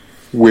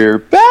We're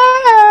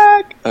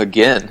back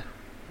again.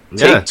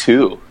 Take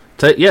two.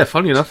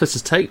 Funny enough, this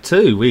is take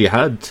two. We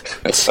had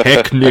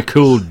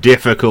technical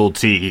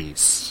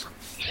difficulties.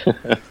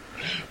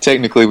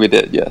 Technically, we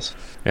did, yes.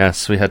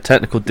 Yes, we had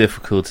technical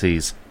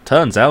difficulties.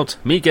 Turns out,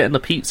 me getting the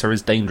pizza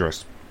is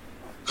dangerous.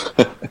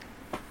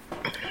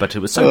 But it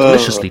was so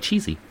deliciously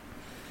cheesy.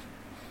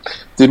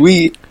 Did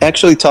we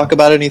actually talk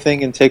about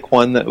anything in take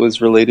one that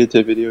was related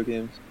to video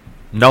games?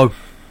 No,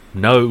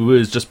 it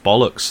was just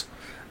bollocks.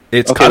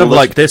 It's kind of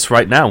like this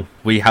right now.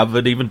 We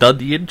haven't even done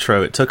the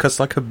intro. It took us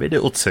like a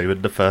minute or two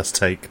in the first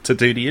take to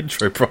do the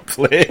intro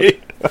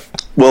properly.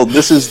 Well,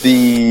 this is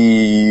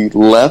the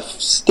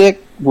left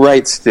stick,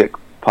 right stick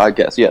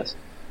podcast, yes.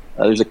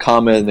 There's a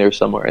comma in there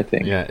somewhere, I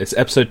think. Yeah, it's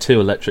episode 2,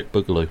 Electric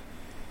Boogaloo.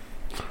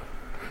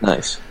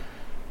 Nice.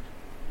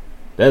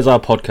 There's our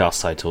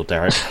podcast title,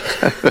 Derek.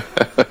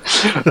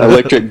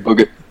 Electric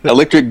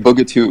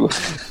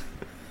Boogaloo.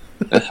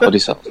 We'll do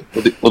something.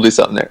 We'll do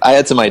something there. I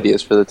had some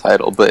ideas for the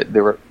title, but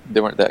they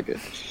weren't that good.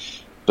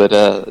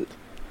 But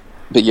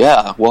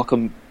yeah,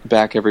 welcome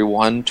back,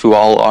 everyone, to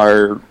all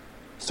our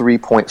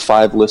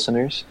 3.5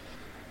 listeners.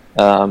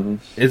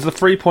 Is the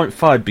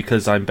 3.5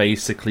 because I'm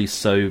basically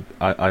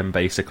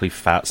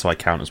fat, so I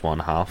count as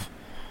 1/2?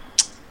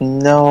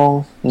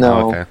 No.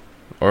 Oh, okay.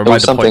 Or it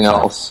was something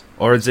else.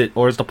 Or is the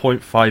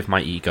 0.5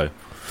 my ego?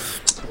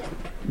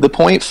 The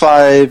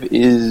 0.5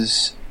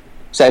 is...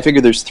 So I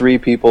figure there's 3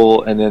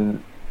 people, and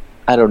then,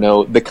 I don't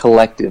know, the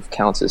collective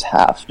counts as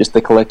half. Just the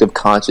collective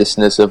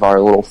consciousness of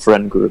our little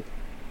friend group.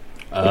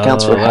 It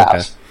counts for half.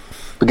 Okay.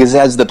 Because it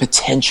has the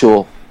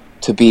potential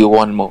to be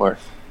one more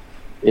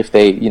if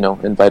they,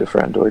 invite a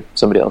friend or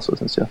somebody else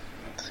listens to.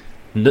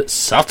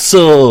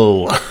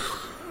 Nutsatsu!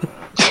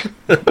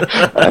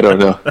 I don't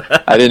know.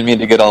 I didn't mean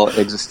to get all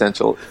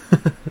existential.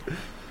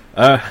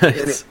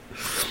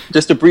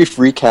 Just a brief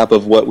recap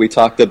of what we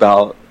talked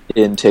about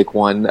in take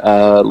one.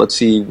 Let's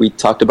see, we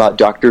talked about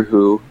Doctor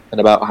Who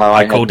and about how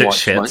I called it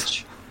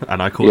shit.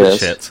 And I called it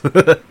shit.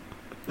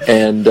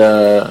 And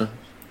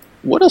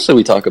what else did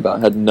we talk about?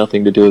 It had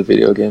nothing to do with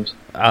video games.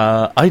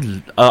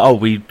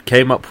 We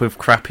came up with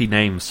crappy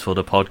names for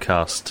the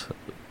podcast.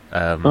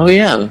 Oh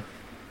yeah.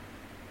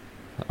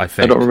 I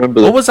think. I don't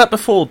remember. What was that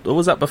before?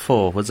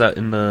 Was that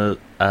in the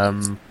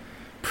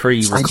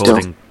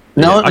pre-recording?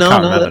 No,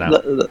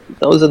 that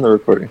was in the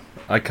recording.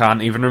 I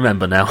can't even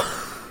remember now.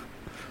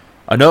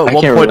 I know at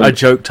one point I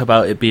joked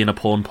about it being a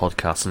porn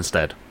podcast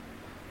instead.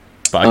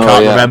 But I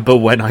can't remember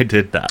when I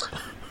did that.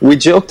 We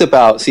joked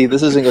about,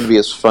 this isn't going to be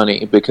as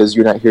funny because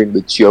you're not hearing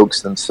the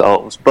jokes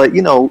themselves. But,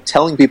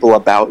 telling people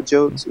about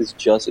jokes is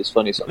just as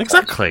funny sometimes.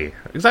 Exactly.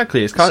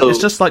 It's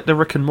just like the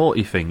Rick and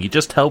Morty thing. You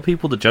just tell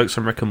people the jokes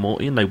from Rick and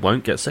Morty and they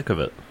won't get sick of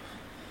it.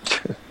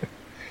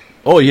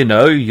 Or,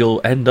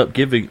 you'll end up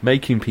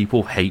making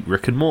people hate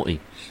Rick and Morty.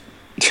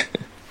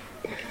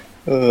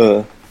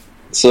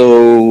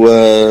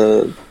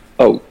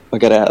 I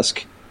gotta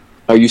ask,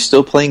 are you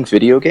still playing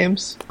video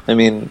games? I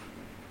mean,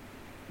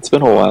 it's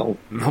been a while.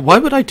 Why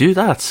would I do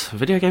that?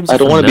 Video games are I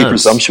don't want to be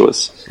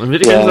presumptuous. Video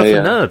games are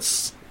for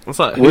nerds. It's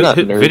like, we're not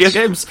nerds. Video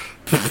games?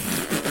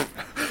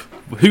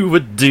 Who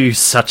would do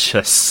such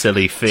a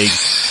silly thing?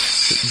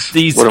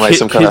 These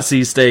kids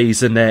these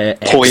days and their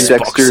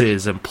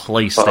Xboxes and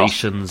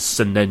PlayStations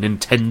and their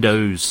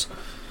Nintendos.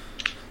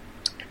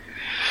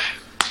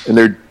 And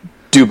their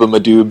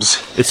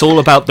Dooba-madoobs. It's all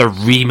about the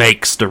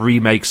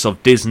remakes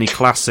of Disney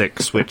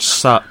classics, which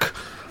suck,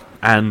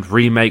 and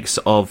remakes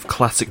of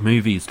classic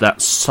movies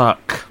that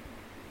suck.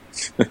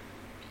 I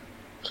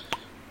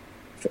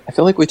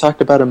feel like we talked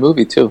about a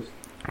movie, too.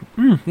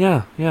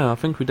 Yeah, I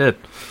think we did.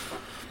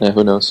 Yeah,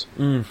 who knows?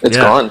 It's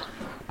gone.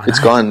 It's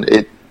gone.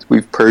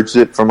 We've purged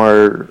it from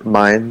our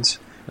minds.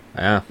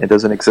 Yeah. It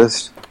doesn't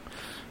exist.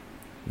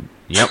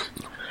 Yep.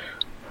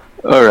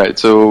 Alright,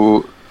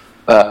 so...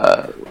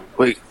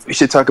 we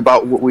should talk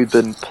about what we've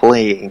been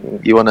playing.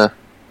 You want to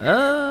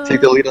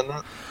take the lead on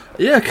that?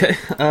 Yeah, okay.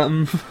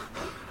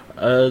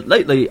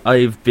 Lately,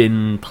 I've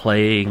been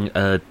playing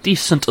a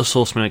decent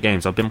assortment of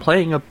games. I've been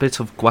playing a bit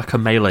of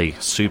Guacamelee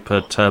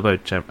Super Turbo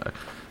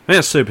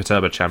Super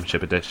Turbo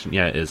Championship Edition.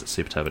 Yeah, it is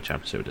Super Turbo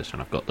Championship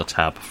Edition. I've got the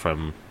tab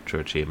from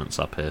True Achievements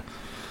up here.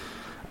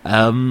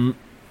 I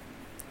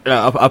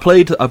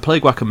played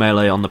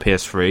Guacamelee on the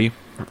PS3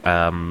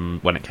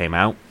 when it came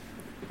out.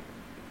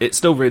 It's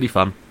still really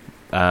fun.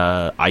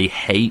 I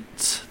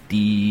hate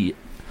the...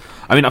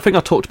 I mean, I think I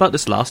talked about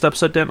this last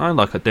episode, didn't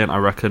I? Didn't I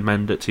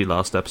recommend it to you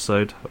last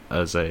episode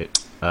as a...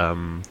 I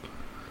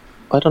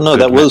don't know,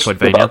 that was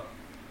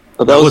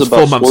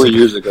about 4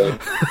 years ago.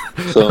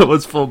 So. That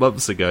was 4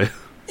 months ago.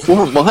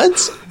 4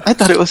 months? I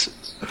thought it was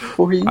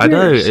 4 years. I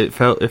know, it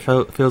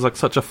feels like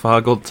such a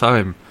far gone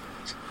time.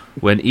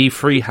 When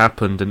E3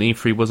 happened and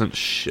E3 wasn't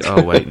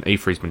oh wait,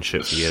 E3's been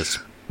shit for years.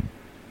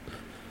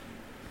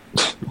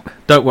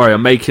 Don't worry,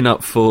 I'm making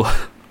up for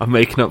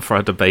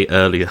our debate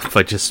earlier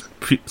by just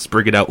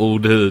bringing out all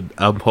the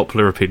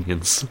unpopular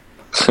opinions.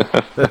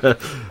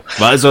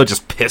 Might as well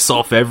just piss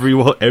off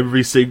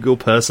every single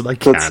person I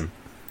can.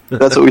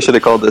 That's what we should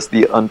have called this,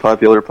 the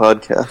unpopular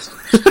podcast.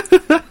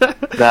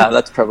 Nah,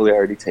 that's probably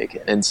already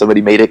taken, and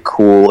somebody made it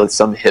cool. It's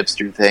some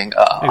hipster thing.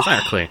 Oh.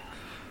 Exactly.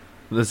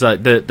 It's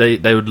like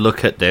they would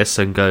look at this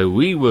and go,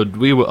 "We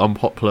were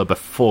unpopular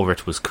before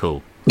it was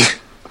cool."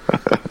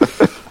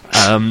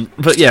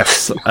 But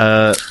yes,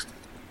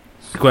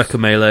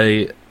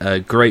 Guacamelee, a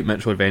great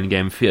Metroidvania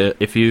game.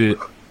 If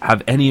you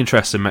have any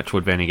interest in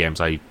Metroidvania games,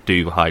 I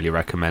do highly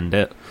recommend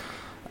it.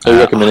 Are you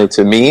recommending it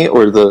to me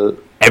or the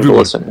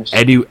listeners?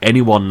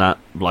 Anyone that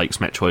likes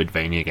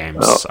Metroidvania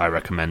games, I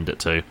recommend it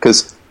to.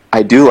 Because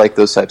I do like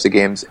those types of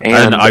games,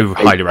 and I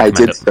highly recommend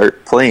it. I did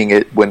start playing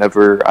it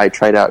whenever I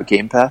tried out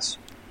Game Pass.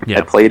 Yeah.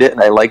 I played it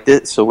and I liked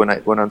it, so when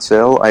it went on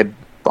sale, I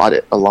bought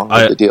it along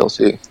with the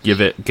DLC.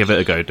 Give it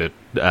a go, dude.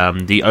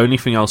 The only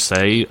thing I'll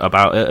say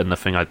about it, and the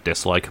thing I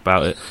dislike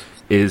about it,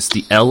 is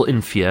the El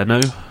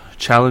Infierno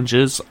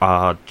challenges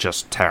are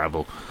just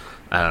terrible.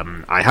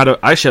 I had a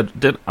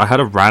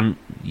rant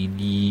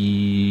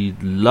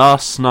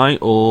last night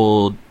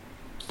or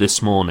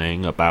this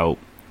morning about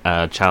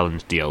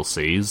challenge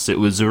DLCs. It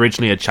was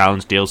originally a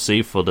challenge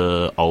DLC for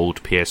the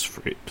old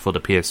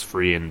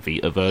PS3 and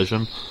Vita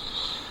version.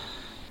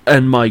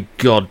 And my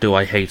god, do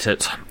I hate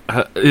it.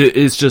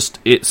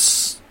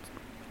 It's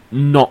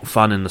not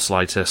fun in the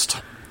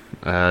slightest.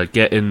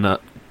 Getting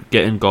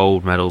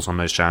gold medals on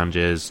those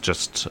challenges,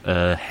 just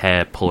a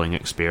hair-pulling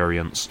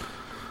experience.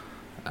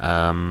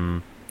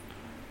 But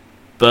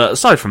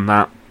aside from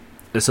that,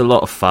 it's a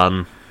lot of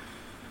fun.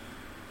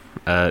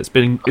 It's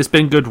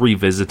been good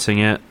revisiting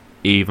it,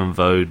 even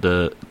though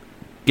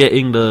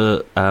getting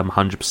the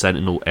 100%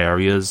 in all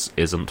areas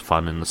isn't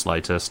fun in the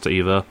slightest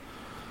either.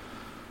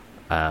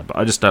 But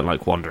I just don't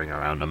like wandering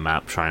around a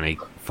map trying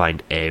to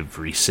find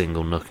every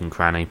single nook and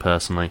cranny,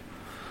 personally.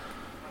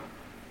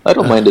 I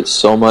don't mind it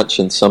so much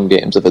in some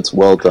games if it's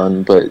well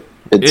done, but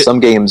in some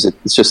games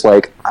it's just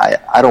like,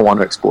 I don't want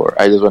to explore.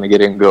 I just want to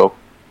get in and go,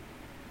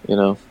 you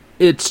know?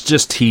 It's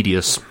just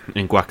tedious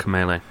in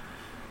Guacamelee,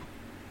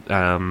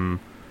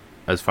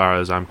 as far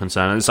as I'm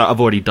concerned. It's like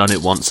I've already done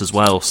it once as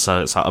well,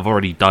 so it's like I've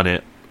already done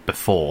it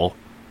before.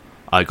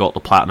 I got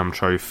the Platinum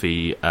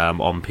Trophy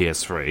on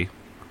PS3.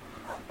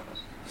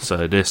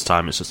 So this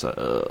time it's just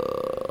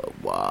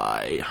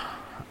why?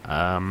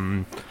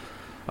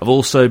 I've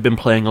also been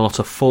playing a lot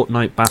of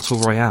Fortnite Battle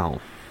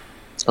Royale.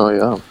 Oh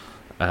yeah.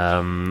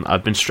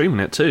 I've been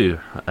streaming it too.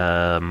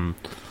 And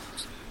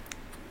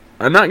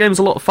that game's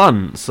a lot of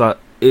fun. So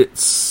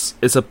it's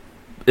a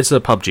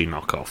PUBG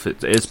knockoff.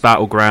 It's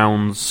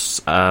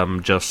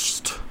Battlegrounds,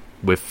 just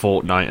with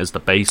Fortnite as the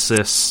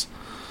basis.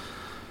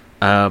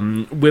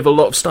 With a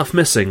lot of stuff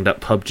missing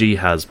that PUBG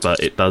has, but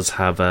it does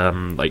have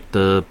like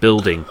the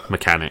building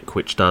mechanic,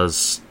 which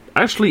does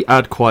actually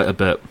add quite a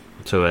bit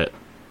to it.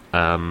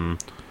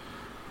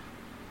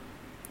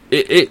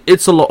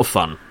 It's a lot of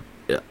fun.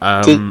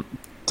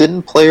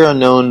 Didn't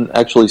PlayerUnknown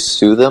actually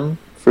sue them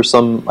for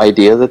some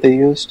idea that they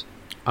used?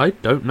 I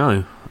don't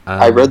know.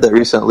 I read that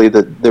recently,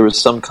 that there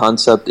was some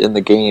concept in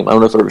the game. I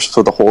don't know if it was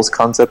for the whole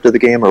concept of the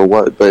game or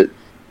what, but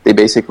they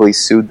basically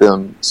sued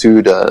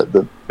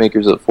the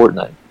makers of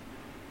Fortnite.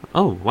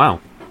 Oh, wow.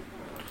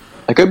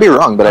 I could be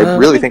wrong, but I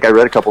really think I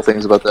read a couple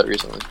things about that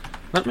recently.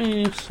 Let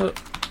me...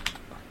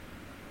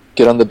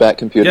 Get on the Bat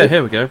computer. Yeah,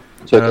 here we go.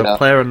 Check it out.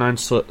 PlayerUnknown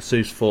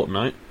sues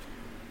Fortnite.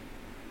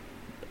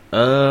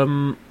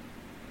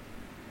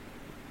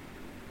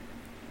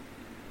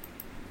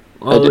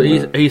 Well,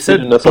 he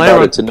said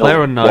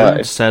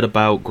PlayerUnknown said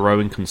about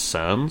growing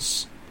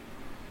concerns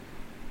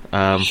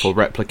for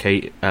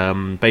replicate.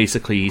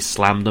 Basically, he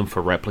slammed them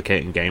for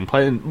replicating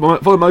gameplay, and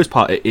for the most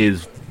part, it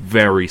is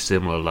very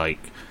similar. Like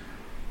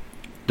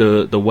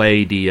the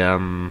way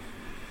the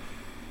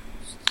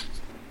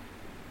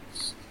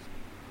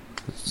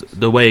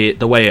way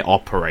it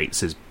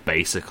operates is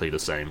basically the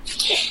same.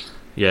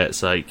 Yeah,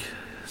 it's like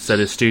said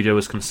his studio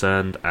was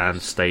concerned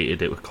and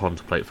stated it would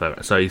contemplate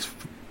further. So he's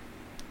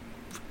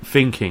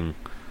thinking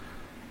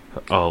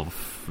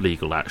of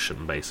legal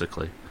action,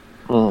 basically.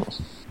 But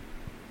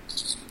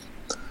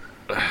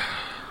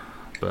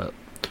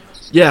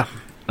yeah,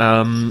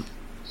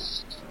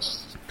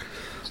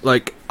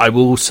 like I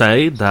will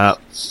say that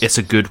it's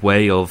a good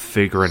way of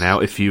figuring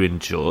out if you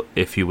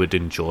would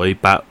enjoy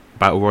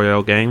battle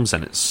royale games,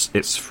 and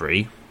it's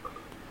free.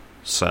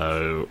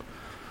 So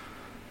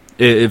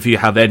if you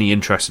have any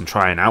interest in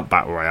trying out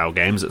battle royale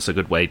games, it's a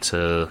good way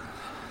to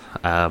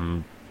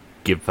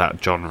give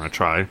that genre a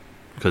try,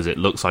 because it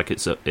looks like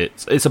it's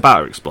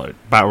about to explode.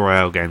 Battle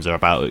royale games are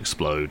about to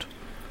explode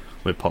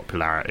with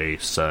popularity.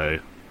 So,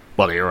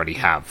 well, they already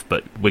have,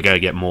 but we're going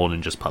to get more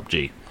than just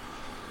PUBG.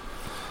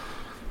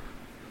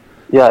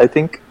 Yeah, I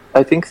think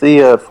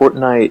the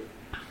Fortnite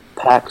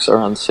packs are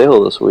on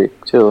sale this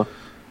week too.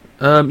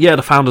 Yeah,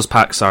 the Founders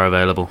Packs are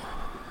available.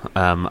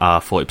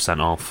 Are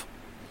 40% off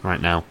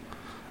right now.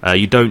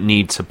 You don't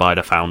need to buy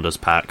the Founders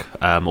Pack.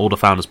 All the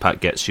Founders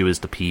Pack gets you is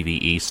the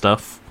PvE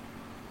stuff.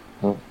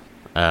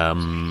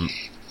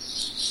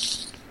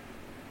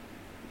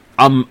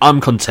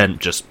 I'm content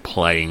just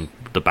playing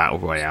the Battle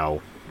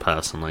Royale,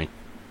 personally.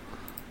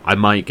 I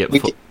might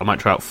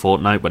try out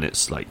Fortnite when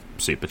it's like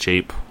super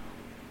cheap.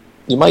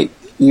 You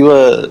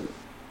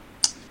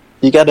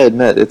gotta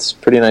admit, it's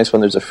pretty nice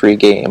when there's a free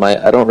game.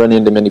 I don't run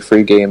into many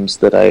free games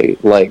that I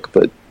like,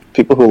 but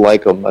people who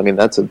like them, I mean,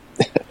 it's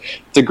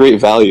a great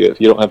value if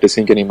you don't have to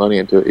sink any money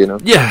into it, you know?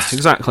 Yeah,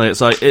 exactly.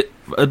 It's like,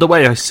 the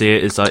way I see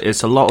it is like,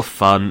 it's a lot of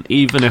fun,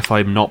 even if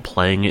I'm not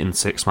playing it in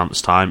 6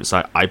 months' time. It's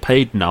like, I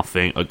paid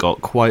nothing, I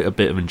got quite a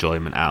bit of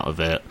enjoyment out of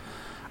it,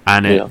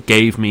 and it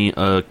gave me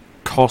a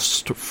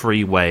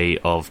cost-free way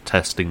of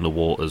testing the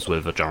waters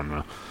with a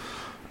genre.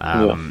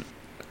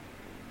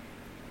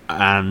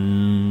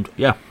 And,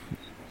 yeah.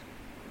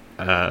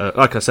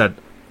 Like I said,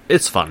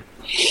 it's fun.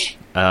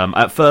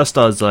 At first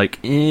I was like,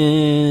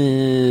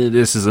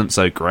 this isn't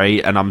so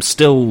great, and I'm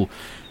still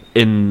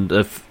in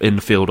the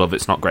field of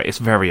it's not great. It's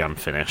very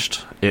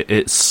unfinished.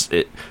 It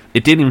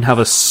didn't even have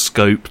a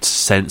scoped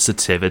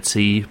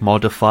sensitivity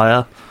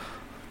modifier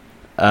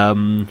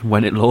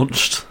when it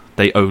launched.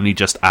 They only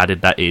just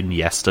added that in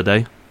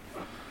yesterday.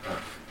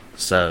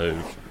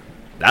 So,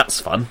 that's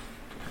fun.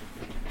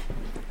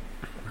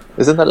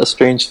 Isn't that a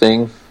strange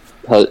thing?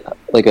 How,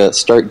 like a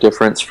stark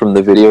difference from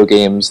the video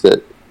games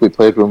that we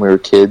played when we were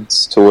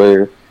kids, to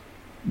where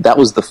that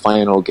was the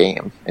final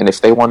game, and if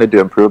they wanted to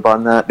improve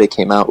on that, they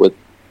came out with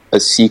a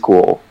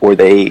sequel, or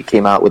they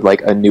came out with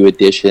like a new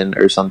edition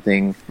or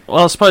something.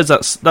 Well, I suppose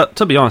that.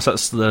 To be honest,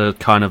 that's the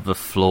kind of the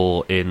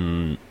flaw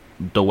in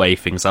the way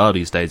things are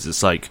these days.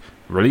 It's like,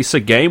 release a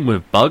game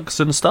with bugs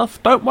and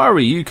stuff, don't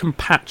worry, you can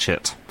patch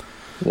it.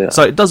 Yeah.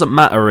 So it doesn't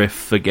matter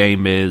if the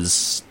game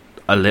is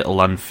a little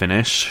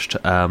unfinished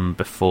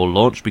before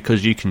launch,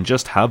 because you can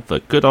just have the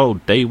good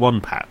old day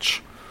one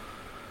patch.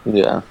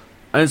 Yeah.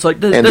 And it's like,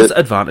 there's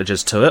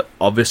advantages to it.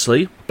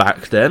 Obviously,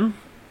 back then,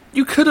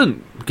 you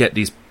couldn't get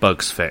these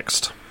bugs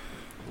fixed.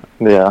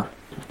 Yeah.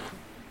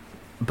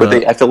 But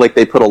I feel like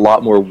they put a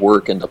lot more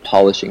work into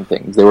polishing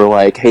things. They were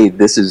like, hey,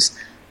 this is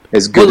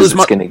as good as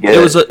it's going to get.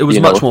 It was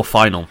much more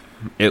final.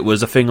 It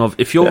was a thing of,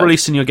 if you're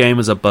releasing your game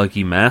as a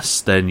buggy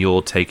mess, then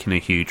you're taking a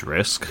huge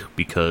risk,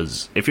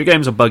 because if your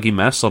game's a buggy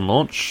mess on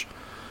launch,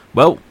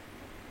 well,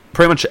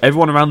 pretty much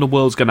everyone around the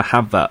world is going to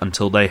have that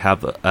until they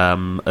have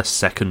a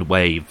second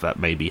wave that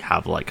maybe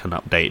have like an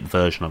updated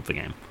version of the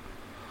game.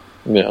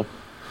 Yeah.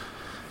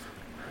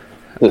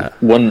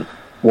 One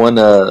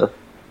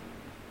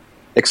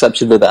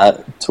exception to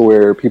that, to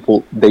where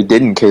they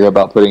didn't care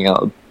about putting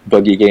out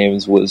buggy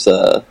games, was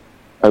I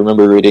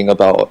remember reading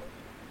about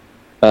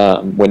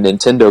when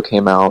Nintendo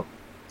came out,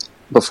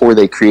 before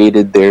they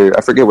created their,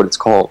 I forget what it's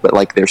called, but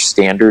like their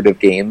standard of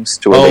games,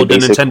 to where the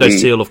Nintendo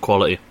seal of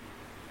quality.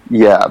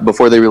 Yeah,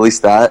 before they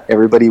released that,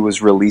 everybody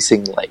was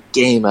releasing like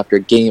game after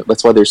game.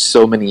 That's why there's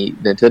so many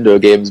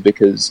Nintendo games,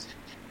 because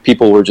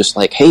people were just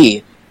like,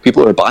 hey,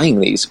 people are buying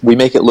these. We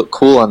make it look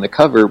cool on the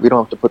cover. We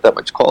don't have to put that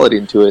much quality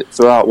into it.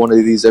 Throw out one of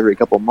these every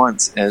couple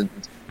months and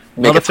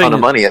make a ton of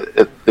money.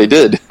 They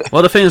did.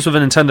 Well, the thing is with a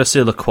Nintendo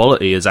seal of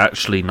quality is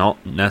actually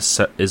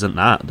isn't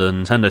that. The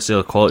Nintendo seal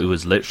of quality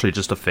was literally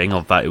just a thing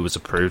of that it was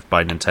approved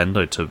by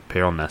Nintendo to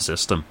appear on their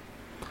system.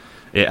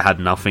 It had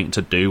nothing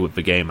to do with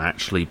the game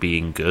actually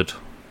being good,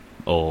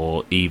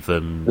 or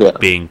even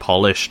being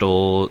polished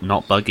or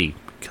not buggy,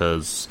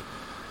 because,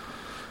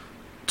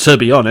 to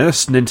be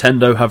honest,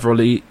 Nintendo have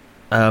really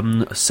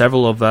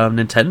several of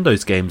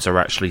Nintendo's games are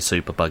actually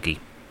super buggy.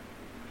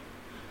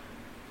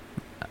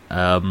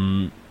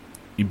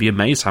 You'd be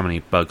amazed how many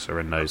bugs are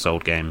in those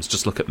old games.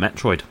 Just look at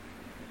Metroid.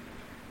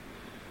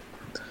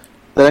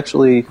 That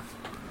actually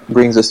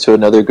brings us to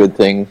another good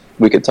thing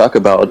we could talk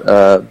about.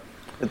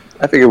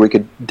 I figure we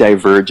could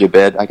diverge a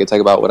bit. I could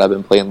talk about what I've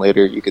been playing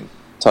later. You could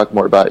talk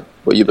more about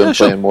what you've been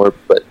playing more.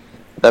 But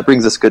that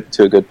brings us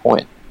to a good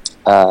point.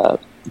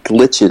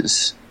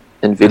 Glitches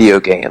in video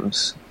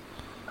games.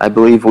 I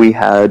believe we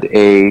had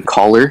a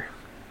caller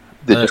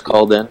that just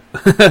called in.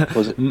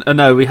 Was it?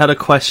 No, we had a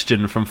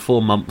question from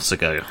 4 months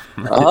ago.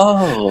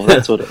 Oh,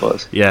 that's what it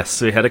was.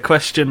 Yes, we had a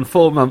question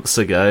 4 months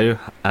ago,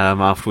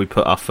 after we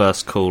put our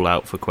first call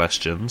out for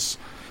questions.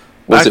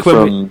 Was it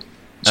from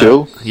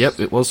Joe? Yep,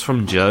 it was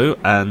from Joe,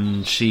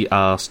 and she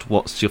asked,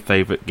 what's your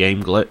favourite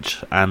game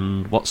glitch,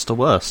 and what's the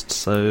worst?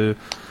 So,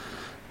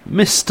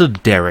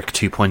 Mr. Derek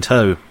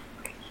 2.0.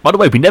 By the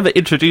way, we never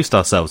introduced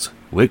ourselves.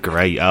 We're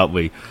great, aren't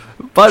we?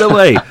 By the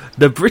way,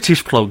 the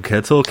British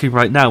plonker talking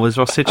right now is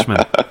Ross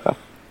Hitchman.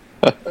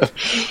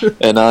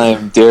 And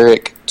I'm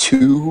Derek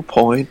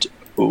 2.0.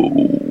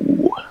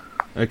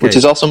 Okay. Which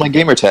is also my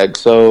gamer tag,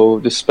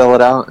 so just spell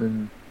it out.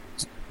 And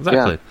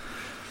exactly.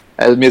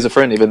 Yeah. As me as a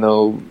friend, even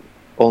though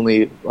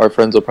only our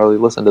friends will probably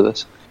listen to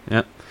this.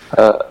 Yep.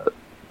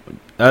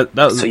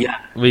 So yeah.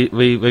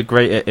 We're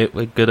great at it.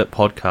 We're good at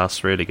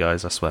podcasts, really,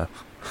 guys, I swear.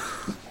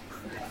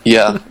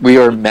 Yeah, we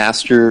are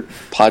master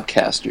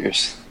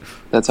podcasters.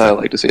 That's how I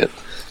like to see it.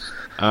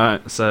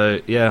 Alright, so,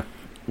 yeah.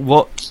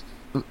 What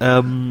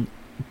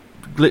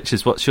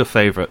glitches, what's your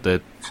favourite,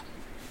 dude?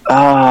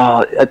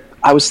 I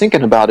was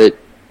thinking about it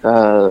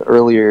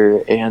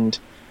earlier, and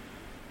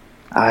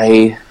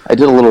I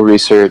did a little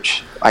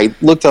research. I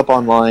looked up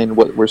online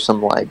what were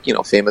some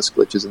famous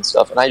glitches and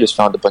stuff, and I just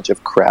found a bunch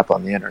of crap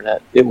on the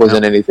internet. It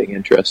wasn't anything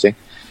interesting.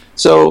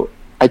 So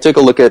I took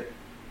a look at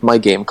my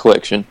game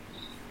collection.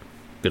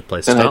 Good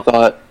place to start.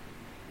 And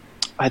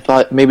I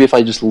thought maybe if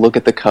I just look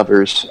at the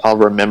covers, I'll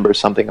remember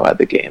something about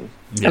the game.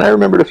 Yeah. And I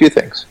remembered a few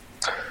things.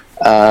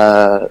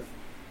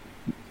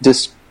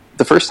 Just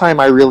the first time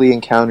I really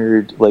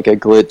encountered a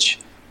glitch,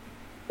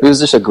 it was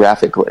just a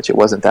graphic glitch. It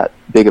wasn't that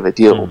big of a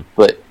deal,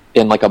 but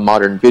in a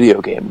modern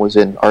video game, was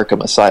in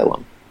Arkham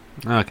Asylum.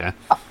 Okay.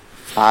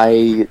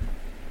 I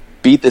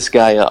beat this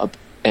guy up,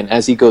 and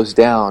as he goes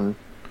down,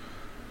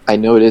 I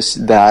notice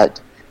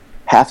that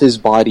half his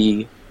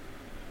body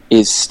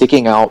is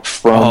sticking out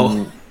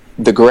from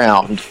the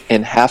ground,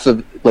 and half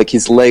of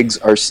his legs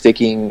are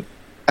sticking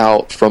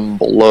out from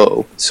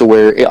below. So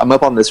where I'm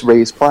up on this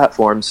raised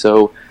platform,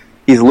 so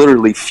he's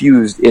literally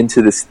fused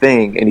into this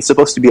thing, and he's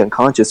supposed to be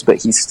unconscious,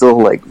 but he's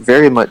still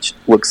very much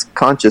looks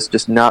conscious,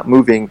 just not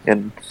moving.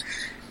 And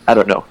I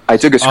don't know. I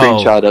took a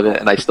screenshot of it,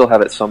 and I still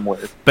have it somewhere.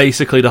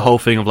 Basically, the whole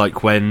thing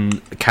of when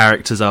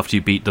characters, after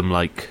you beat them,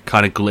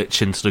 kind of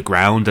glitch into the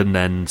ground, and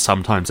then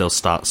sometimes they'll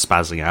start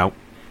spazzing out.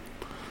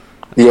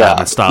 Yeah,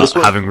 and start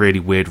having really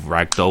weird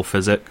ragdoll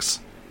physics.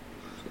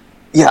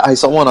 Yeah, I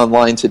saw one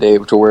online today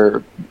to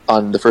where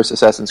on the first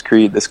Assassin's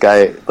Creed, this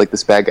guy,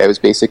 this bad guy, was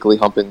basically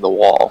humping the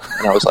wall,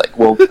 and I was like,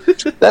 "Well,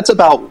 that's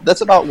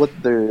about what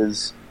there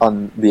is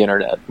on the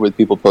internet with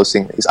people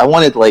posting these." I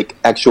wanted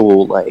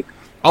actual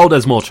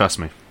there's more. Trust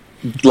me.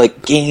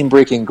 Game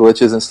breaking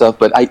glitches and stuff,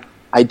 but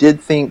I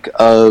did think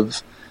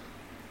of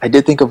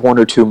one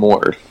or two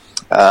more.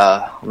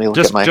 Let me look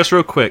at my just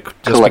real quick,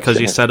 just because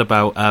you said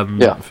about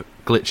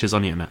glitches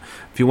on the internet.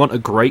 If you want a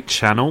great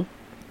channel.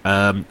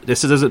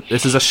 This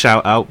is a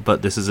shout out,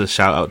 but this is a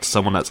shout out to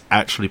someone that's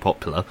actually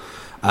popular.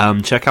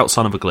 Check out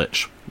Son of a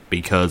Glitch,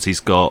 because he's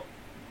got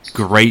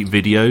great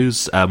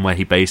videos where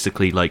he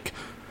basically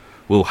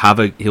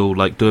he'll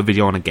do a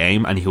video on a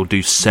game, and he'll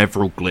do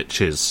several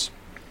glitches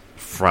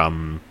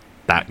from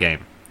that game.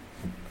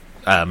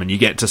 And you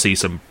get to see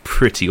some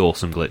pretty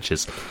awesome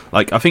glitches.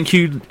 I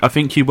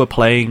think you were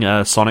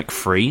playing Sonic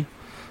 3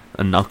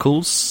 and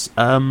Knuckles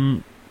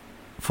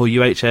for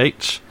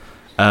UHH.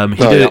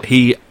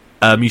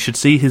 You should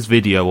see his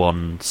video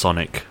on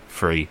Sonic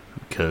 3,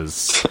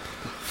 because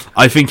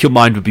I think your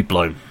mind would be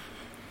blown.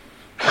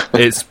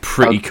 It's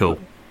pretty cool.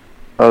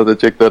 Oh, to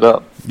check that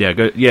out.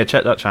 Yeah,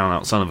 check that channel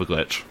out, Son of a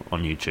Glitch,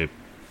 on YouTube.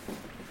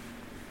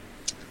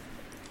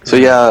 So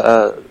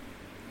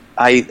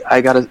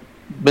I gotta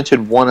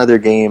mention one other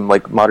game,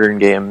 modern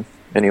game,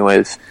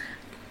 anyways.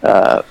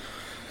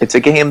 It's a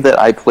game that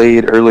I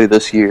played early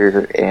this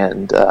year,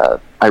 and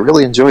I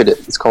really enjoyed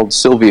it. It's called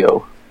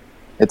Silvio.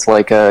 It's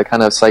a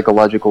kind of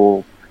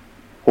psychological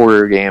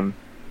horror game.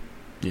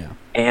 Yeah.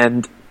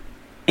 And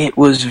it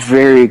was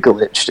very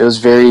glitched. It was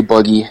very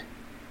buggy.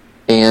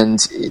 And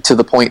to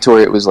the point to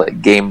where it was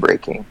game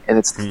breaking. And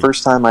it's the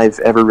first time I've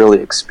ever really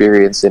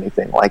experienced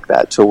anything like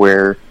that, to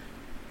where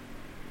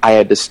I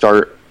had to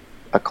start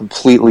a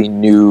completely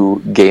new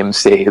game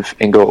save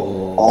and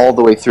go all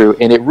the way through.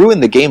 And it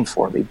ruined the game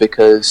for me,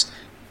 because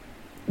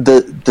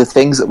the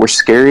things that were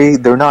scary,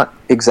 they're not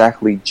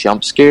exactly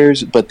jump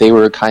scares, but they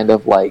were kind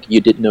of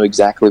you didn't know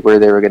exactly where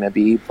they were going to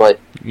be. But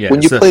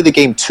when you play the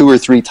game 2 or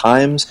 3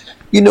 times,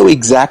 you know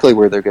exactly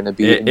where they're going to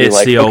be.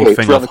 It's the old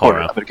thing of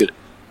horror. I'm gonna get it.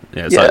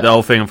 Yeah, it's the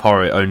whole thing of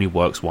horror. It only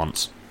works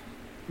once.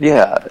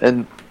 Yeah,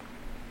 and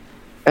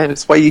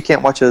it's why you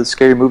can't watch a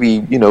scary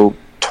movie,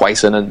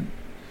 twice in a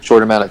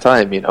short amount of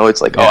time.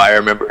 It's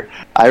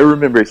I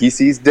remember. He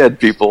sees dead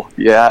people.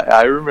 Yeah,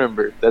 I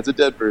remember. That's a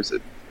dead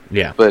person.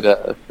 Yeah.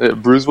 But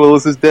Bruce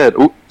Willis is dead.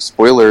 Ooh,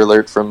 spoiler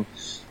alert from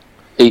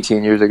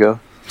 18 years ago.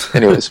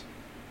 Anyways.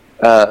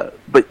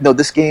 But no,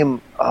 this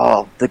game,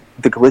 the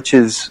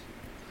glitches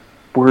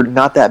were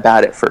not that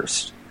bad at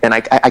first. And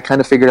I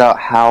kind of figured out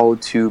how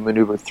to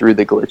maneuver through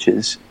the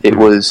glitches. It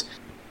was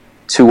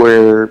to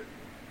where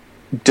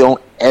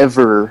don't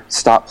ever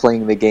stop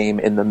playing the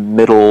game in the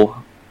middle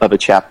of a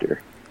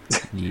chapter.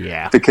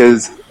 Yeah.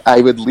 Because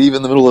I would leave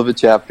in the middle of a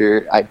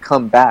chapter, I'd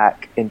come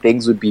back, and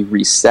things would be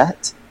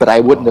reset, but I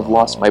wouldn't have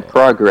lost my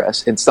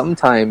progress. And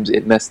sometimes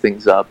it messed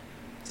things up.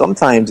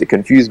 Sometimes it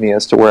confused me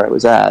as to where I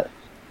was at.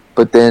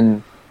 But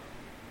then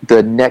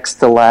the next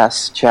to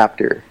last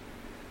chapter,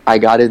 I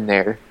got in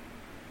there,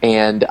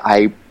 and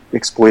I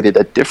exploited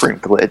a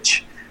different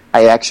glitch.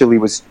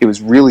 It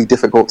was really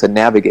difficult to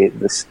navigate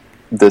this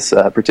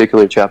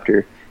particular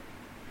chapter.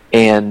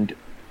 And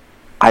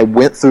I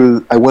went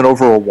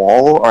over a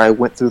wall, or I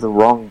went through the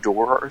wrong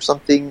door or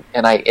something,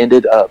 and I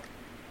ended up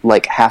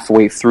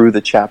halfway through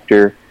the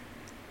chapter,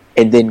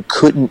 and then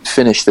couldn't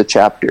finish the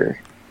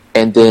chapter.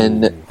 And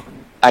then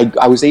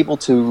I was able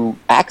to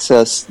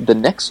access the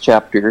next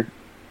chapter,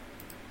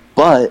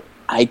 but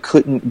I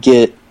couldn't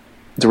get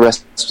the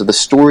rest of the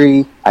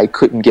story. I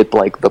couldn't get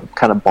the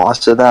kind of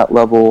boss of that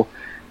level.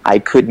 I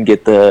couldn't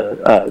get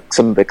the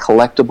some of the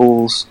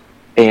collectibles,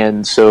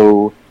 and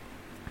so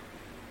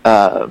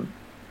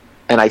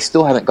and I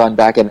still haven't gone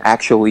back and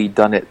actually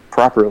done it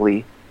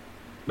properly.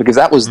 because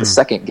that was the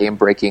second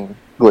game-breaking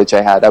glitch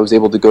I had. I was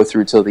able to go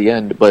through till the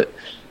end, but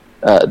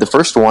the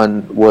first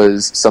one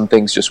was some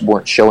things just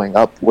weren't showing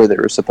up where they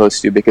were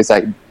supposed to because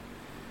I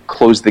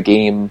closed the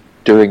game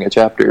during a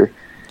chapter.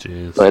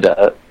 Jeez.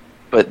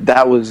 But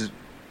that was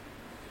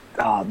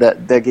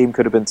that game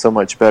could have been so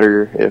much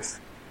better if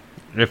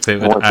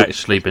it had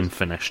actually been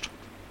finished.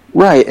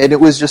 Right, and it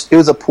was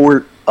a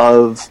port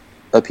of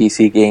a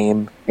PC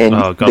game, and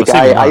the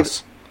guy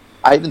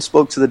I even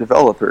spoke to the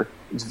developer.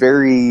 He was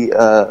very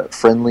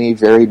friendly,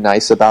 very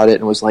nice about it,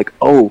 and was like,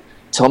 "Oh,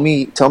 tell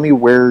me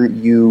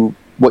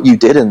what you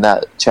did in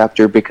that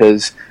chapter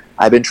because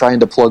I've been trying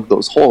to plug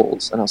those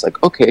holes." And I was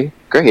like, "Okay,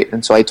 great."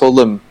 And so I told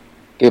him,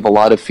 gave a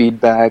lot of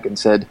feedback, and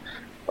said,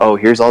 "Oh,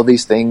 here's all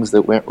these things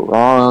that went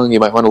wrong. You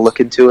might want to look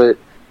into it."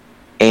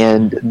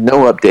 And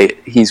no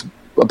update. He's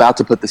about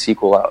to put the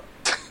sequel out.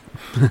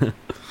 So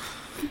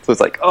it's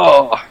like,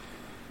 oh,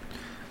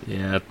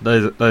 yeah,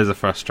 those are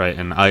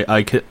frustrating.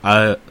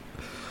 I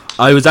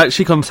was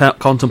actually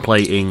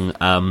contemplating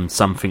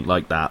something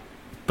like that,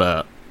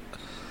 but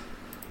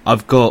I'll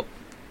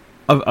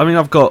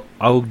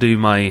do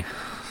my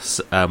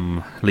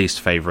least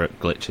favorite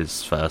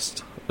glitches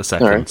first. A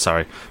second, right.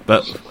 Sorry,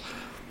 but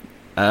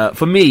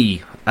for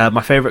me,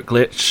 my favorite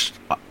glitch,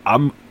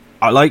 I'm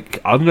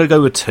gonna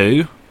go with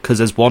two. Because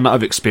there's one that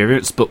I've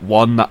experienced, but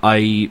one that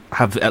I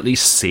have at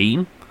least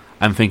seen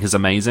and think is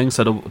amazing.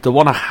 So the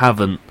one I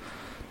haven't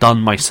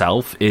done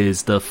myself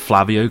is the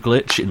Flavio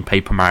glitch in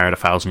Paper Mario: The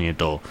Thousand Year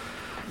Door.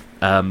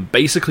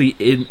 Basically,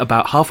 in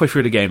about halfway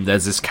through the game,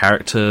 there's this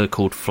character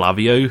called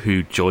Flavio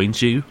who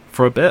joins you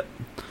for a bit.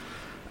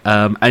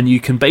 And you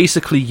can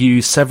basically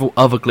use several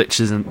other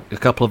glitches and a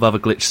couple of other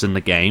glitches in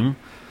the game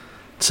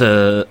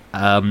to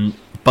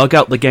bug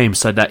out the game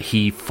so that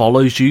he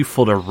follows you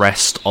for the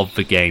rest of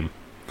the game.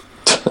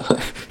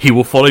 He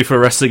will follow you for the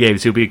rest of the game,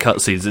 so he'll be in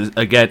cutscenes.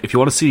 Again, if you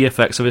want to see the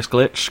effects of this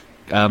glitch,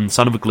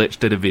 Son of a Glitch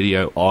did a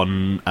video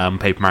on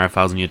Paper Mario: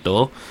 Thousand Year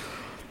Door.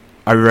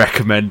 I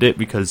recommend it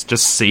because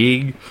just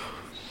seeing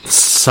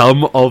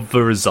some of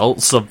the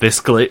results of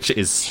this glitch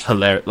is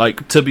hilarious.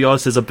 Like, to be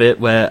honest, there's a bit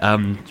where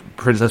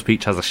Princess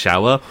Peach has a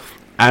shower,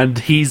 and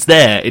he's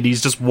there, and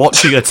he's just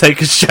watching her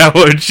take a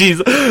shower, and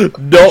she's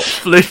not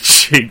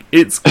flinching.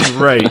 It's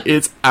great.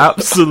 It's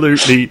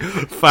absolutely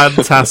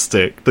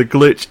fantastic. The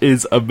glitch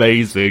is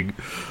amazing.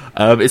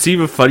 It's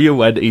even funnier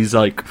when he's,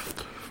 like,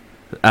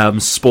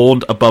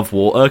 spawned above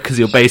water, because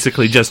he'll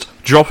basically just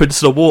drop into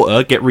the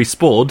water, get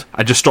respawned,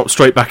 and just drop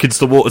straight back into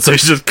the water, so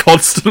he's just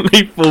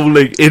constantly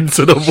falling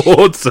into the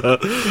water.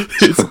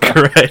 It's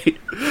great.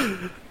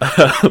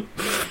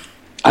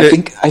 I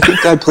think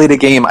I played a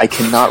game, I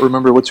cannot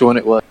remember which one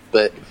it was,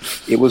 but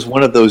it was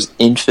one of those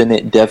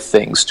infinite death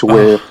things to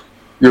where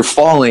you're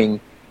falling,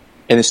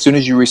 and as soon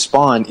as you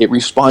respawn, it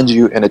respawns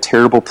you in a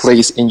terrible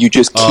place, and you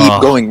just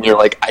keep going, and you're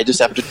like, I just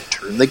have to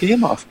turn the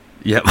game off.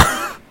 Yep.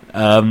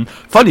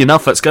 Funny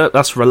enough,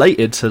 that's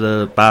related to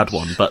the bad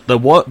one, but the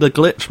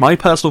glitch, my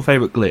personal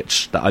favourite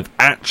glitch that I've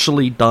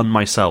actually done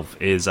myself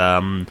is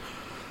in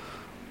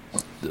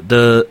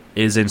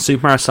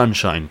Super Mario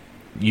Sunshine.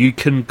 You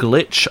can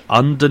glitch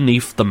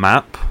underneath the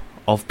map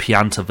of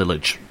Pianta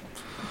Village.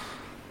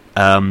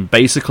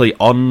 Basically,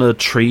 on the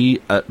tree,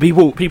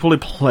 people who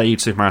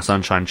played Super Mario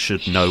Sunshine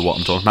should know what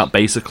I'm talking about.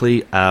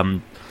 Basically,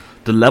 the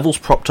level's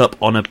propped up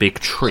on a big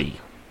tree,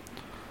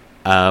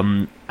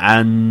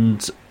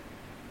 and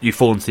you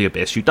fall into the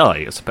abyss, you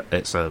die.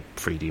 It's a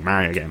 3D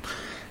Mario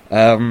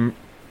game.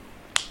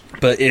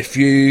 But if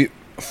you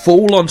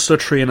fall onto the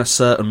tree in a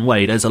certain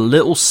way, there's a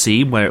little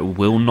seam where it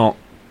will not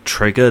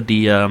trigger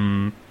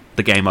the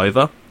game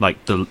over, like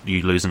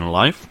you losing a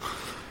life.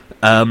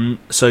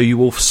 So you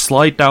will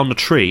slide down the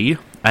tree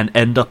and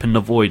end up in the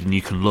void, and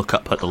you can look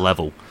up at the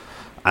level.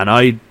 And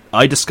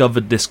I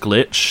discovered this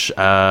glitch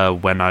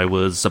when I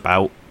was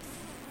about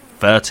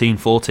 13,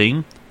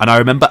 14, and I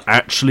remember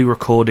actually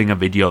recording a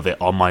video of it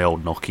on my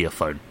old Nokia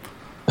phone.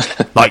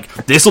 Like,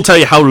 this will tell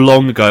you how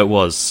long ago it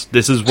was.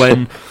 This is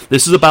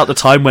about the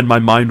time when my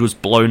mind was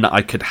blown that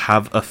I could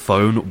have a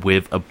phone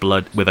with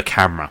a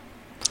camera.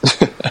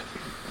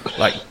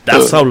 Like,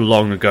 that's how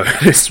long ago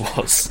this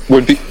was.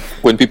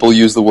 When people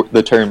use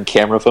the term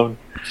camera phone?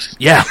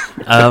 Yeah.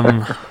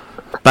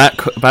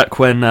 Back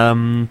when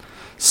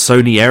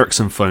Sony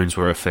Ericsson phones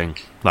were a thing.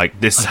 Like,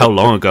 this is how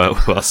long ago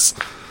it was.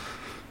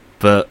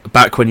 But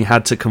back when you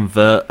had to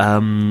convert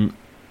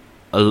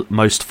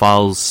most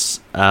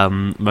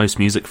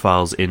music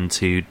files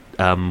into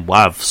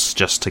WAVs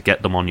just to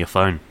get them on your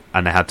phone,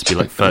 and they had to be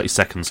like 30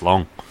 seconds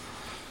long.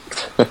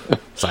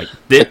 It's like,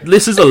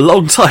 this is a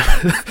long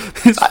time.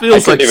 This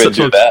feels I couldn't even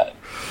do that.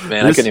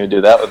 Man, I couldn't even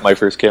do that with my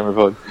first camera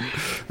phone.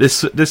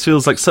 This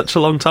feels like such a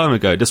long time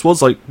ago. This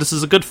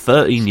is a good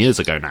 13 years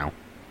ago now,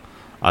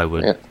 I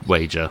would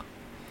wager.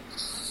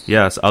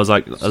 Yes, I was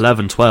like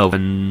 11, 12,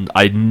 and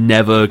I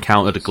never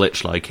encountered a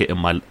glitch like it in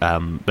my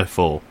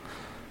before.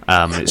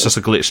 It's just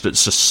a glitch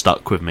that's just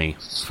stuck with me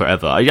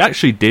forever. I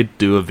actually did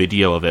do a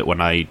video of it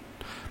when I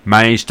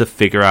managed to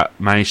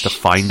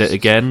find it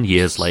again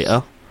years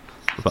later,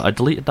 but I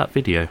deleted that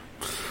video.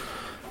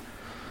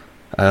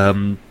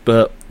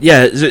 But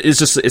yeah,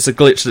 it's a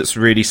glitch that's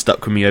really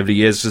stuck with me over the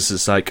years.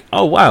 It's like,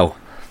 oh wow,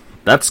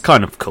 that's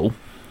kind of cool.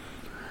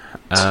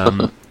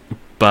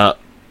 But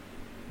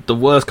the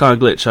worst kind of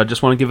glitch, I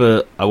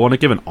want to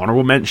give an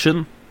honorable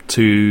mention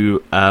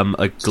to a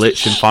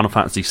glitch in Final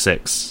Fantasy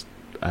VI,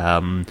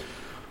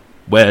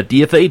 where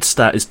the evade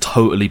stat is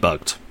totally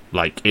bugged.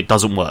 Like, it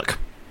doesn't work.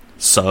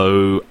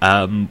 So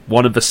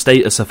one of the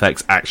status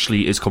effects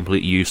actually is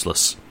completely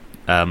useless.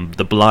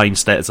 The blind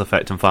status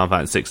effect in Final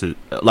Fantasy VI,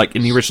 like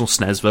in the original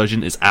SNES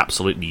version, is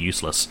absolutely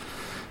useless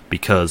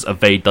because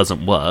evade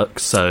doesn't work.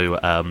 So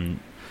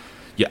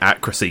your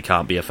accuracy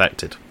can't be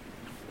affected.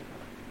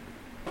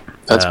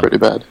 That's pretty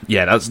bad.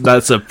 Yeah,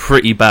 that's a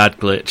pretty bad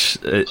glitch.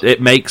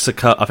 It makes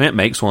I think it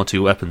makes one or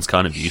two weapons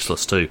kind of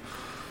useless too.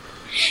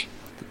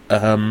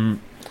 But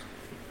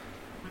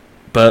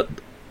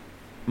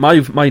my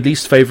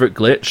least favourite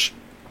glitch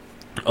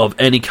of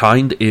any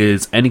kind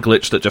is any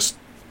glitch that just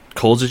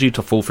causes you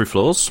to fall through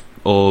floors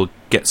or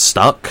get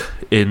stuck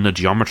in the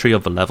geometry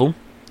of the level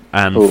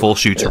and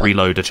force you to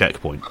reload a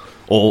checkpoint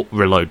or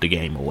reload the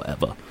game or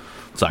whatever.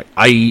 It's like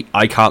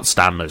I can't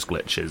stand those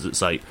glitches.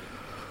 It's like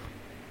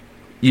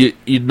you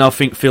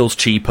nothing feels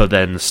cheaper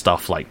than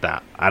stuff like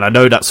that. And I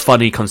know that's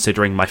funny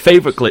considering my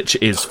favourite glitch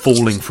is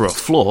falling through a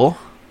floor,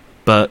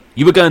 but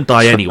you were going to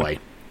die anyway.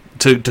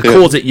 To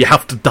cause it, you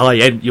have to die.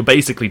 You're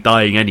basically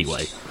dying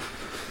anyway.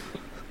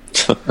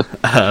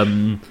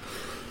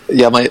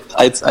 Yeah,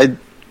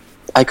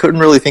 I couldn't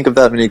really think of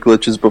that many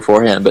glitches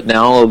beforehand, but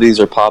now all of these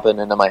are popping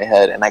into my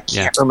head, and I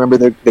can't remember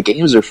the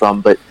games they're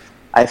from, but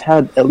I've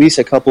had at least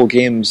a couple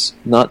games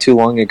not too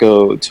long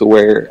ago to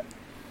where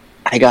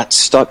I got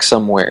stuck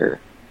somewhere,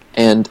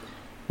 and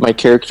my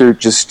character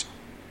just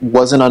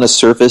wasn't on a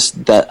surface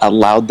that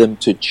allowed them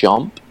to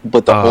jump,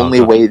 but the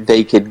only way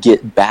they could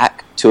get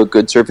back to a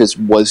good surface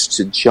was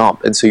to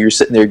jump, and so you're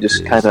sitting there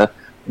just kind of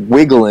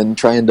wiggling,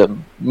 trying to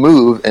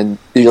move, and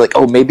you're like,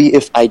 oh, maybe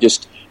if I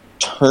just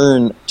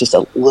turn just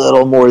a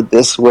little more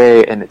this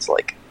way, and it's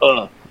like,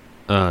 ugh.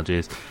 Oh,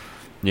 jeez.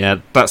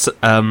 Yeah, that's,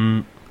 I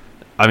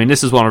mean,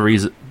 this is one of the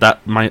reasons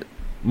that my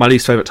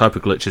least favourite type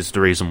of glitch is the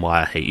reason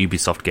why I hate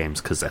Ubisoft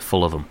games, because they're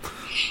full of them.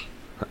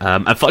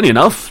 And funny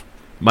enough,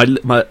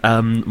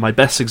 my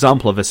best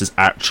example of this is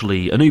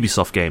actually an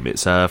Ubisoft game.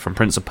 It's from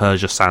Prince of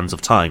Persia: Sands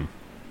of Time,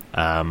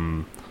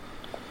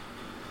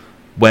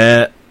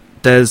 where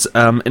there's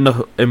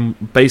in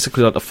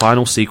basically like the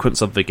final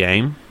sequence of the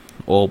game,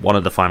 or one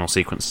of the final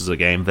sequences of the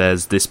game,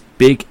 there's this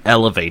big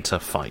elevator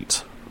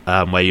fight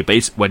where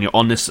when you're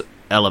on this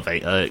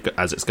elevator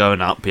as it's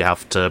going up, you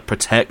have to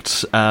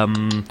protect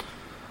the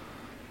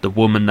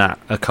woman that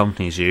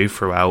accompanies you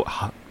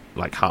throughout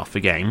like half the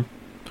game,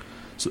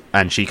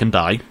 and she can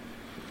die,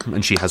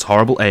 and she has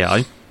horrible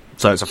AI,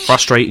 so it's a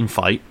frustrating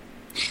fight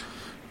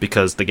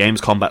because the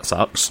game's combat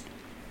sucks,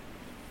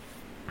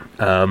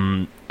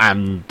 and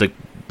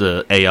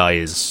the AI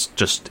is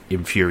just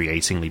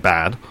infuriatingly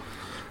bad.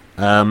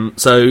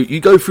 So you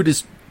go through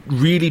this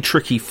really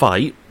tricky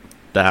fight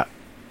that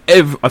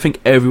I think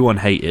everyone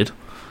hated,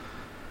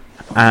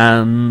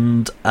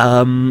 and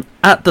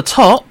at the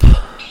top,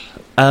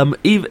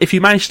 if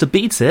you manage to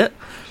beat it,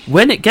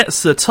 when it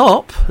gets to the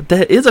top,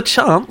 there is a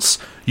chance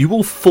you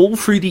will fall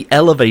through the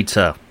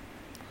elevator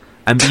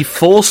and be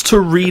forced to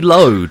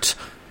reload,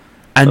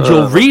 and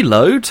your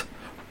reload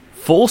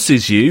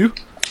forces you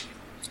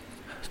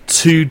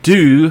to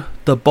do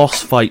the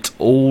boss fight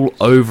all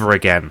over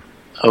again.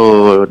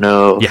 Oh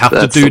no! You have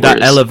to do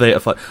that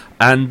elevator fight,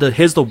 and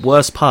here's the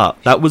worst part.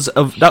 That was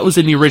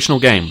in the original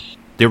game.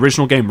 The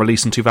original game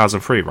released in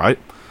 2003, right?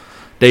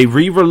 They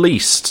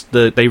re-released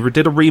they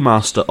did a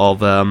remaster of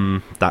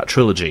that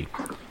trilogy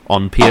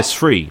on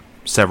PS3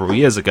 several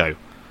years ago.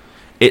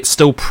 It's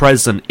still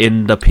present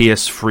in the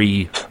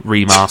PS3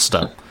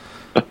 remaster,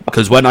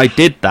 because when I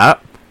did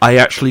that, I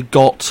actually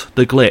got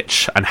the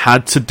glitch and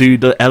had to do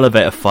the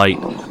elevator fight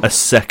a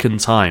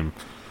second time.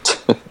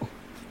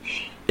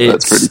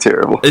 That's pretty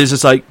terrible. It's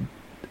just like,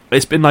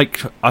 it's been like,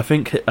 I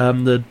think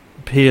the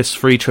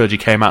PS3 trilogy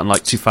came out in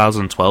like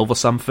 2012 or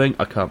something.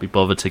 I can't be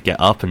bothered to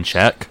get up and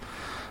check.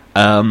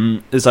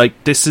 It's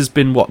like, this has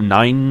been,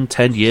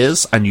 9-10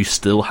 years, and you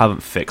still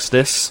haven't fixed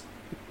this?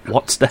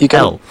 What the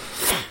hell?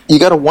 You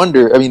gotta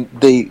wonder, I mean,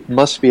 they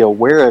must be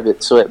aware of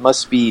it, so it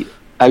must be,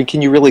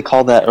 can you really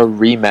call that a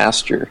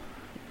remaster?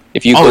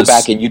 If you go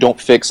back and you don't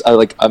fix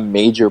a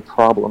major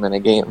problem in a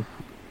game.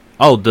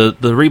 Oh, the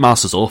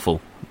remaster's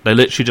awful. They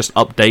literally just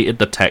updated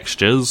the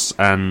textures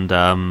and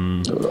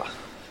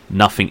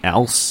nothing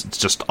else. It's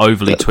just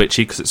overly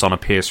twitchy because it's on a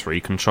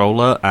PS3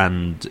 controller,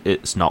 and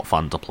it's not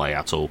fun to play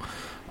at all.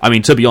 I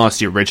mean, to be honest,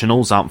 the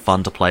originals aren't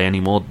fun to play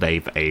anymore.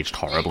 They've aged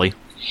horribly.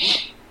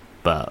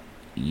 But,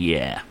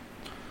 yeah.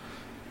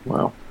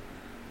 Wow.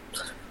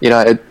 You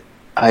know,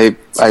 I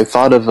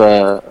thought of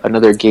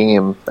another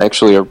game,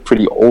 actually a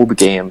pretty old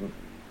game,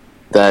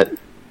 that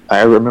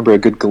I remember a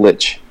good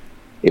glitch.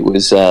 It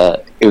was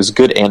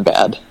good and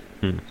bad.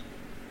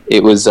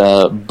 It was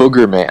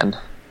Booger Man. Did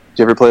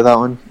you ever play that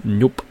one?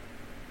 Nope.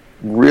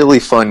 Really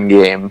fun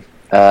game.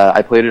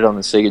 I played it on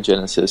the Sega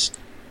Genesis.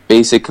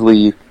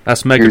 basically...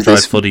 That's Mega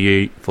Drive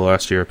for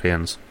us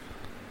Europeans.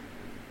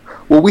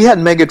 Well, we had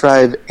Mega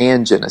Drive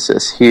and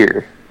Genesis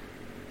here.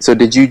 So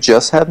did you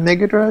just have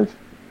Mega Drive?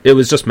 It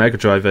was just Mega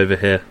Drive over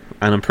here.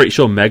 And I'm pretty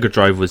sure Mega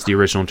Drive was the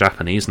original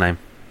Japanese name.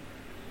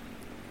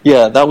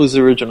 Yeah, that was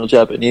the original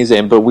Japanese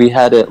name, but we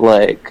had it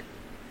like...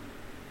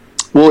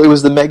 Well, it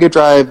was the Mega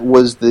Drive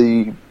was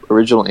the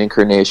original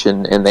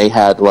incarnation, and they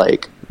had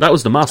like... That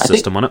was the Master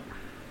System, wasn't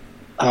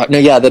it? No,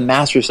 yeah, the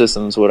Master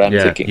System's what I'm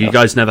thinking you of.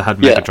 guys never had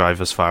Mega Drive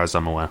as far as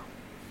I'm aware.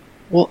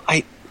 Well,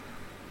 I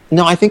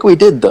think we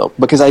did, though,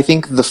 because I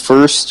think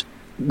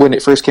when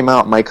it first came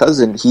out, my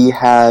cousin, he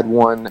had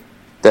one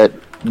that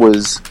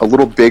was a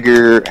little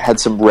bigger, had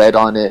some red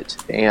on it,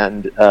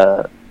 and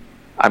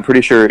I'm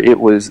pretty sure it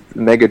was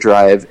Mega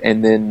Drive,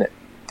 and then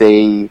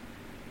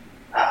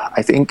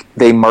I think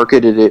they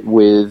marketed it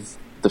with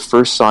the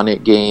first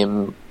Sonic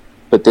game,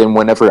 but then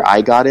whenever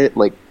I got it,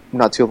 like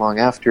not too long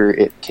after,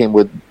 it came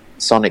with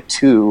Sonic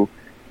 2,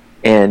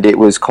 and it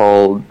was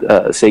called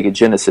Sega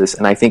Genesis,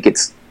 and I think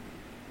it's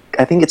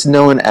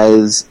known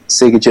as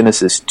Sega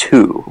Genesis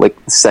 2,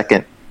 like the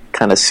second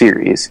kind of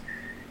series.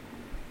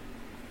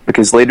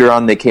 Because later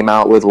on they came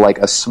out with like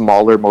a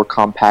smaller, more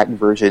compact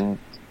version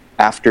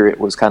after it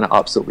was kind of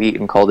obsolete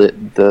and called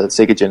it the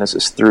Sega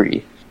Genesis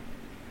 3.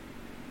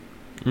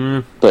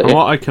 But from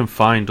what I can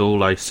find,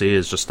 all I see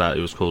is just that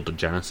it was called the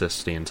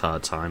Genesis the entire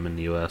time in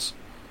the US.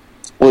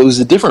 Well, it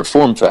was a different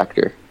form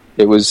factor.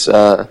 It was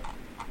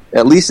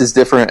at least as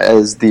different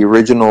as the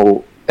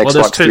original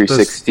Xbox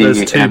 360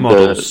 there's two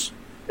models.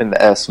 And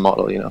the S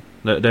model, you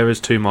know. There is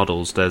two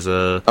models. There's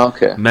a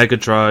Mega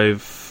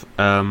Drive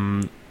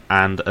and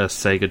a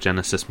Sega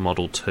Genesis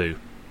Model 2.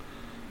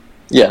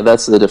 Yeah,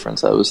 that's the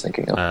difference I was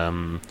thinking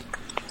of.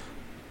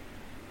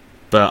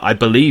 But I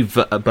believe,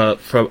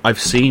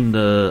 I've seen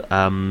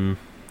the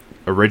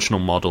original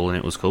model, and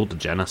it was called the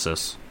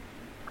Genesis.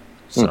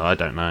 So I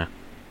don't know.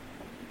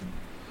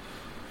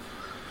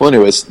 Well,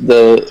 anyways,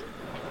 but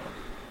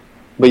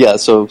yeah,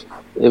 so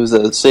it was a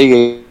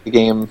Sega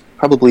game,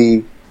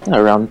 probably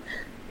around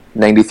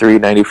 93,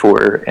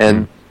 94,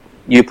 and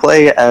you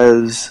play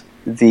as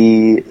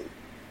the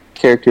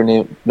character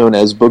known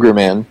as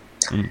Boogerman.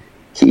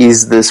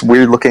 He's this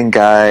weird-looking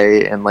guy,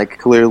 and like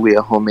clearly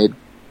a homemade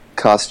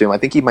costume. I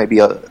think he might be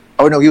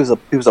he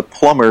was a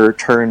plumber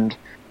turned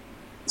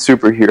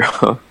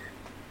superhero.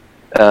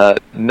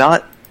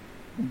 Not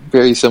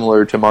very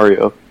similar to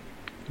Mario,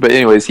 but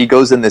anyways, he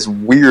goes in this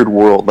weird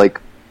world,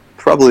 like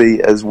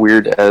probably as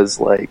weird as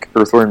like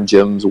Earthworm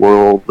Jim's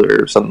world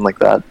or something like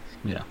that.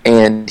 Yeah,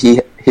 and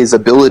his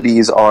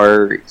abilities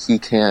are he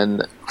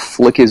can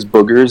flick his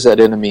boogers at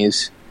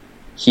enemies.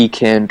 He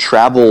can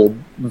travel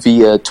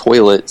via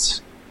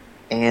toilets,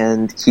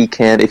 and he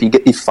can, if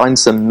he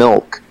finds some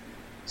milk,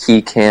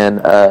 he can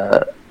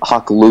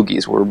hawk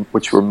loogies,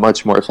 which were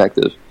much more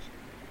effective.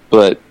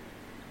 But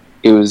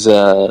it was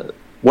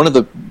one of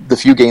the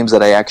few games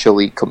that I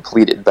actually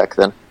completed back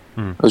then.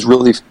 It was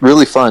really,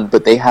 really fun,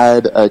 but they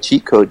had a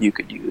cheat code you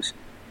could use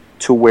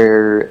to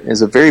where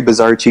is a very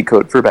bizarre cheat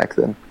code for back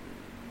then.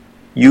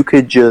 You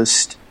could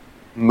just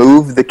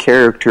move the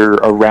character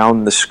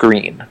around the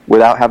screen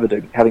without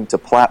having to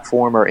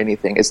platform or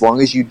anything. As long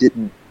as you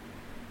didn't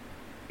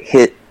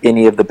hit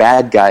any of the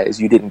bad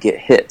guys, you didn't get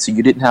hit. So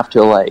you didn't have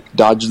to like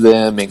dodge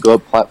them and go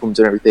up platforms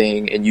and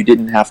everything, and you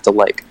didn't have to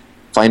like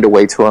find a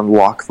way to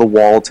unlock the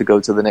wall to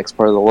go to the next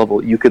part of the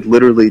level. You could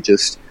literally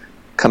just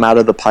come out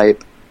of the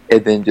pipe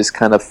and then just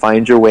kind of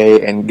find your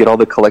way and get all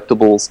the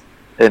collectibles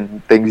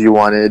and things you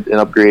wanted and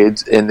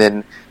upgrades, and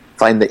then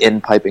find the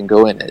end pipe and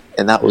go in it.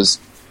 And that was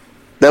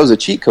a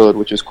cheat code,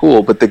 which was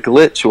cool, but the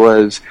glitch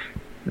was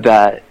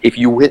that if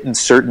you went in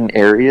certain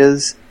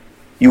areas,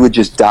 you would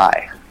just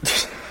die.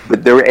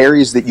 But there were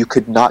areas that you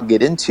could not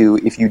get into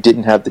if you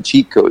didn't have the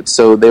cheat code.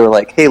 So they were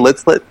like, hey,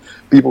 let's let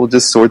people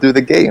just sort through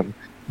the game.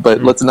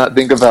 But let's not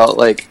think about,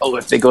 like, oh,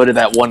 if they go to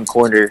that one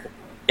corner,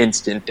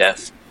 instant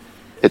death.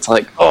 It's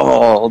like,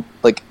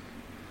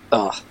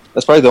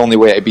 that's probably the only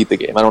way I beat the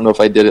game. I don't know if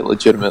I did it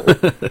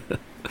legitimately. You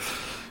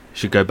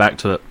should go back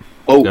to it.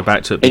 Go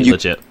back to it, be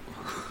legit.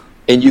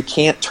 And you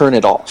can't turn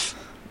it off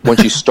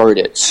once you start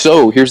it.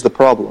 So here's the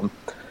problem,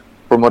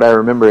 from what I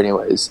remember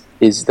anyways,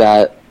 is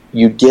that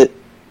you get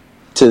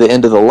to the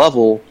end of the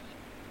level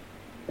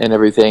and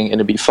everything, and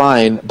it'd be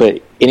fine,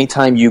 but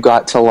anytime you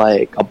got to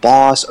like a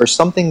boss or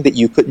something that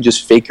you couldn't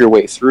just fake your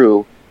way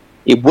through,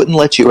 it wouldn't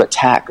let you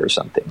attack or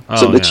something.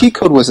 So the cheat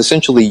code was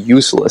essentially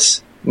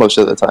useless most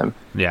of the time.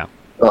 Yeah.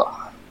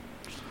 Ugh.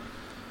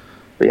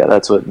 But yeah,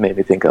 that's what made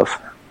me think of.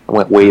 I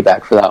went way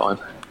back for that one.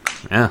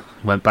 Yeah,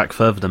 went back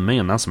further than me,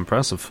 and that's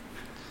impressive.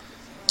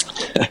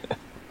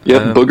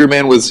 Yeah,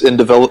 Boogerman was in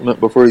development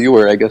before you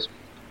were, I guess.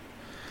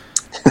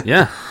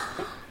 Yeah,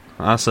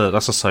 that's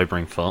a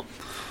sobering thought.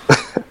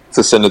 It's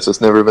a sentence that's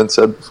never been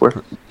said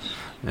before.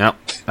 Yeah.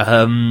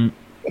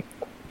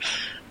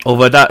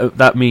 Although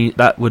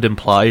that would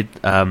imply,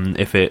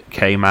 if it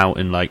came out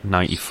in like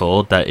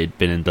 94, that it'd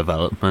been in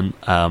development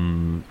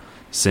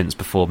since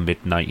before mid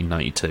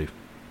 1992.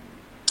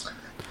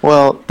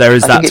 Well, there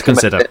is that to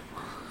consider.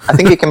 I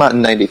think it came out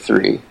in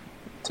 93,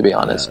 to to be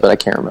honest, but I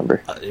can't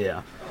remember.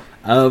 Yeah.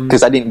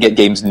 Because I didn't get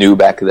games new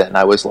back then.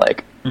 I was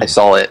like, I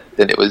saw it,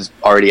 and it was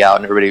already out,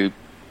 and everybody,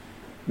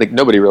 like,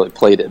 nobody really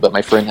played it, but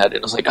my friend had it,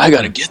 and I was like, I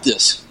gotta get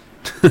this.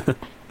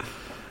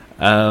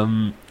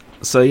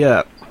 So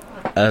yeah,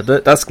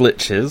 that's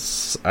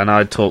Glitches, and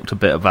I talked a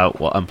bit about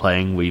what I'm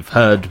playing. We've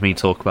heard me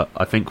talk about,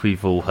 I think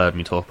we've all heard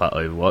me talk about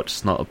Overwatch.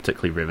 It's not a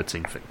particularly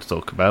riveting thing to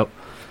talk about.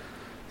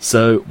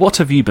 So, what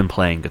have you been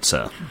playing, good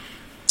sir?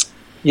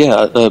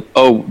 Yeah,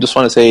 just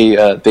want to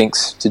say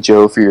thanks to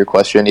Joe for your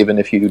question, even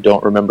if you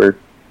don't remember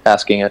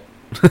asking it.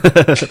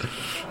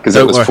 Because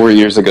it was 4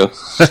 years ago.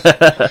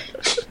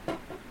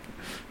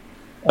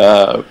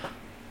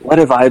 What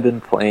have I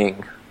been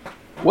playing?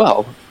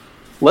 Well,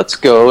 let's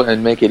go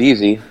and make it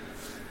easy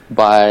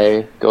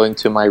by going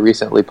to my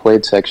recently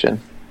played section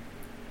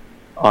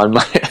on my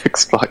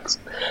Xbox.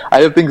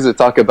 I have things to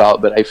talk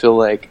about, but I feel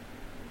like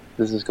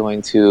this is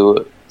going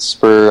to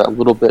spur a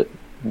little bit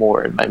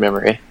more in my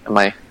memory, in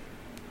my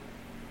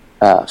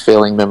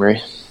failing memory.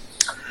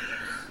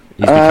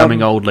 He's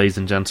becoming old, ladies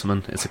and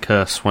gentlemen. It's a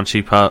curse. Once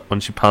you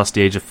pass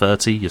the age of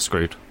 30, you're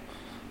screwed.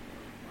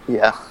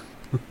 Yeah.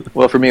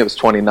 Well, for me it was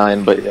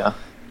 29, but yeah.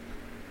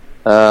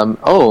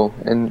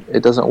 And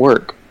it doesn't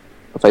work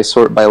if I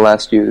sort by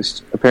last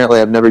used. Apparently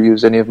I've never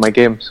used any of my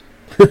games.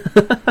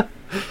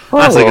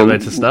 That's a good way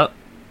to start.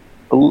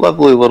 A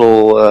lovely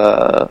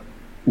little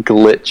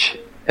glitch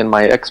in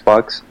my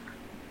Xbox.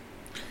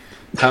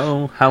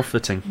 How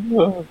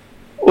fitting.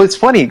 Well, it's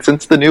funny,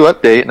 since the new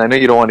update, and I know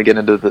you don't want to get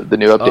into the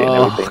new update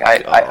and everything,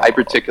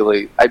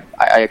 I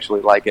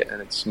actually like it,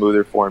 and it's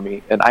smoother for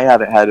me, and I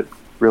haven't had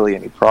really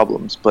any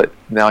problems, but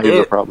now here's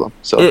a problem.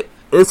 So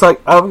it's like,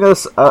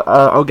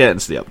 I'll get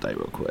into the update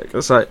real quick.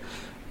 It's like,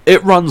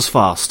 it runs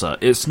faster.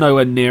 It's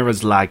nowhere near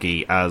as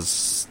laggy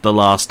as the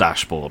last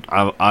dashboard.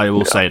 I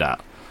will say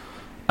that.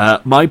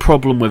 My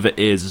problem with it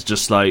is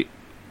just like,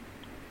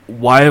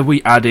 why are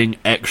we adding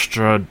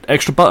extra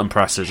button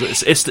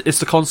presses? It's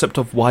the concept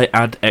of why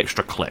add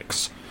extra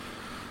clicks.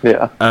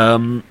 Yeah.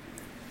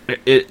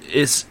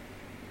 It's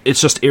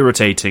just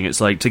irritating. It's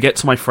like, to get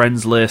to my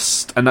friends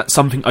list, and that's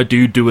something I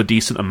do a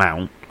decent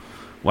amount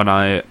when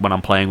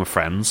I'm playing with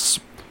friends.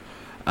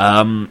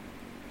 I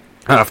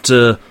have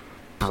to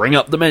bring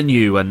up the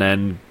menu and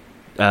then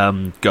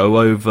go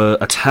over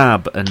a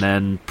tab and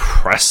then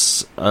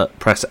press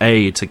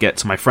A to get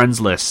to my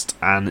friends list,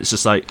 and it's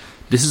just like,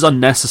 this is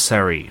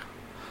unnecessary.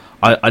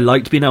 I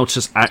like being able to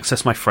just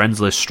access my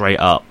friends list straight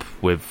up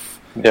with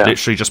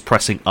literally just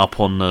pressing up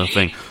on the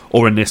thing,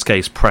 or in this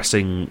case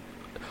pressing.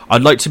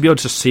 I'd like to be able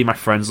to see my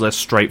friends list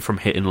straight from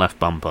hitting left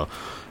bumper.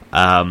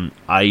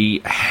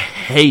 I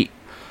hate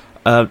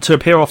to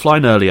appear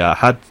offline earlier.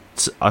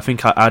 I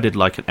think I added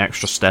like an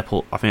extra step,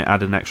 or I think I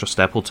added an extra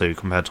step or two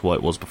compared to what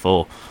it was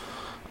before.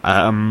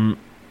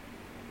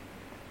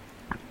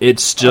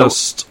 It's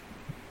just.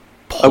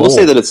 I will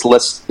say that it's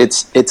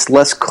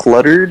less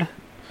cluttered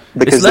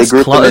because they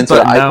group them into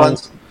the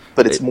icons,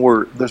 but it's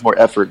more. There's more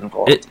effort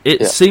involved.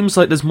 It seems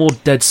like there's more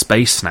dead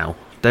space now.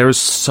 There is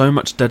so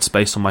much dead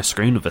space on my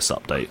screen with this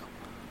update.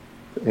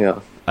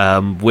 Yeah.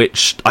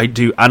 Which I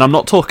do, and I'm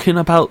not talking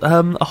about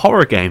a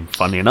horror game.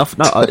 Funny enough,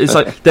 no, it's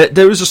like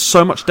there is just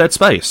so much dead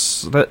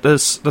space.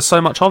 There's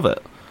so much of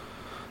it.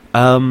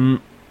 I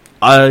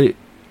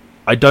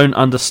don't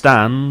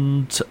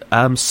understand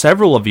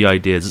several of the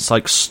ideas. It's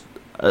like,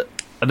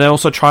 and they're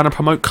also trying to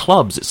promote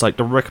clubs. It's like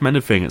the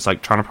recommended thing. It's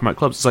like trying to promote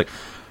clubs. It's like,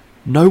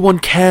 no one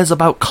cares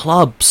about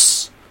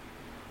clubs.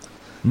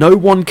 No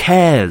one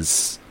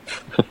cares.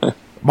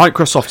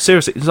 Microsoft,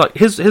 seriously, it's like,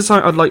 here's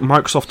something I'd like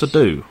Microsoft to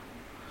do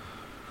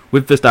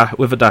with this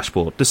with a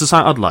dashboard. This is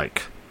something I'd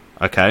like,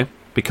 okay?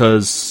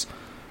 Because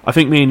I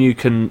think me and you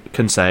can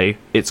say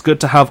it's good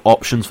to have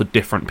options for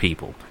different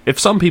people. If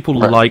some people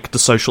like the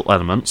social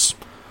elements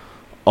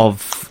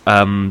of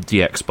the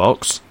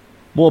Xbox,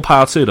 more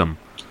power to them.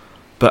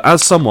 But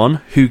as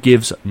someone who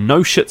gives no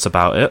shits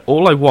about it,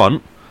 all I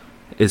want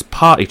is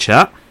party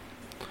chat,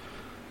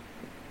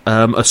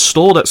 a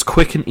store that's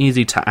quick and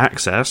easy to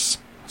access.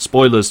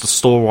 Spoilers, the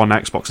store on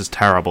Xbox is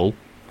terrible.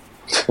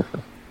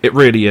 It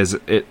really is.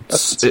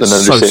 It's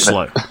so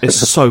slow.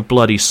 It's so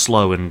bloody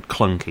slow and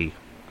clunky.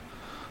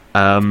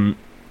 Why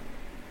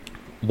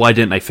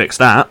didn't they fix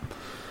that?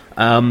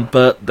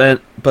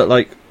 But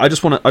like, I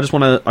just want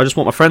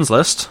my friends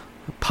list,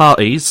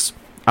 parties,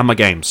 and my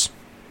games,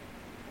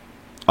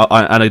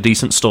 and a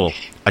decent store.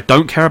 I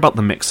don't care about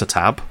the Mixer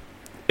tab.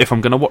 If I'm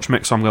going to watch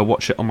Mixer, I'm going to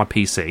watch it on my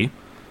PC.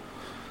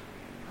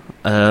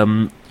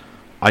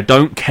 I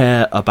don't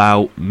care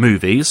about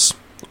movies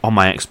on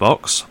my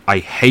Xbox. I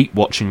hate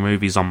watching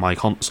movies on my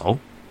console.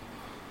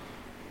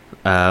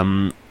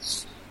 I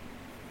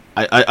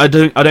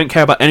don't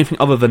care about anything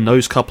other than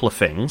those couple of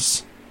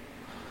things.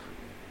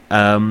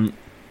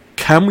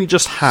 Can we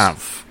just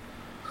have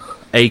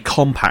a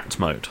compact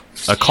mode?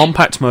 A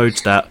compact mode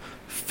that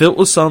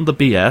filters some of the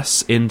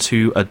BS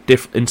into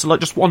like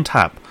just one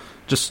tab.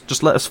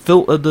 Just let us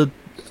filter the.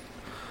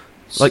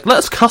 Like,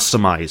 let's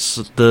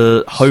customize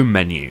the home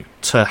menu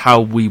to how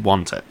we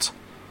want it,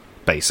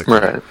 basically.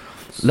 Right.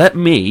 Let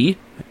me,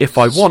 if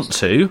I want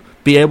to,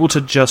 be able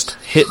to just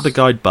hit the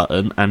guide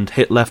button and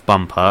hit left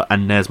bumper,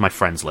 and there's my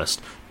friends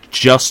list,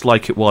 just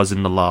like it was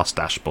in the last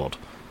dashboard.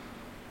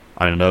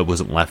 I know it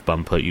wasn't left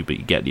bumper, but you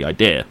get the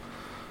idea.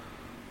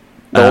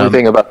 The only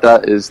thing about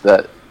that is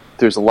that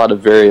there's a lot of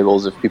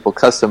variables if people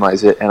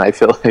customize it, and I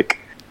feel like...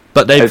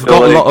 But they've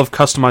got a lot of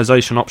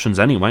customization options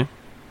anyway.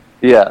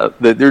 Yeah,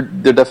 there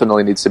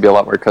definitely needs to be a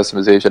lot more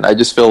customization. I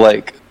just feel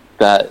like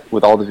that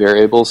with all the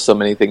variables, so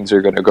many things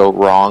are going to go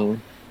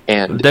wrong,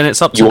 and then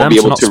it's up to them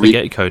to not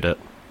spaghetti code it.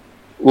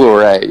 Well,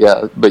 right,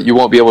 yeah, but you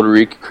won't be able to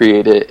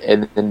recreate it,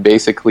 and then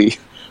basically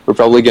we're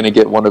probably going to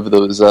get one of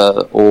those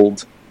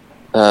old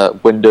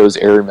Windows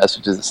error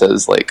messages that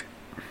says, like,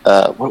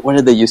 what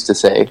did they used to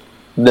say?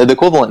 The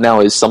equivalent now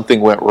is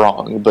something went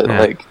wrong, but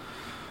like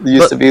there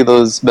used to be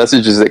those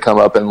messages that come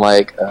up and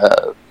like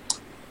a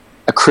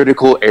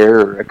critical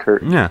error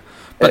occurred. Yeah,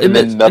 but in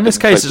this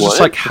case, it's just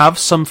like have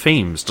some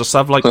themes. Just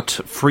have like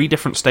 3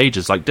 different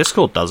stages. Like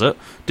Discord does it.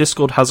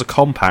 Discord has a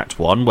compact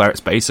one where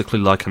it's basically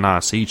like an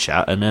IRC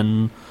chat, and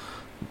then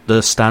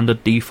the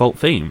standard default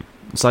theme.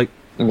 It's like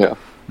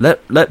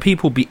let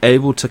people be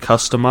able to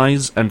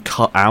customize and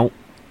cut out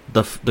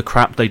the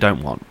crap they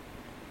don't want.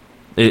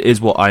 It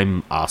is what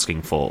I'm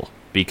asking for.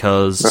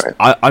 Because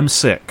I'm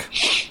sick.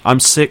 I'm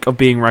sick of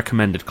being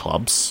recommended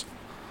clubs.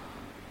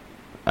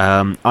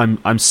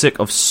 I'm sick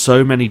of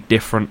so many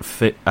different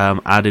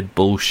added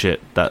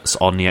bullshit that's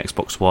on the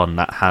Xbox One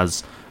that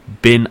has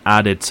been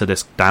added to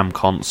this damn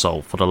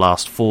console for the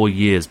last 4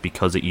 years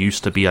because it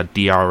used to be a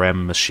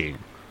DRM machine.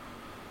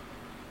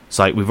 It's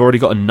like we've already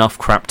got enough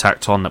crap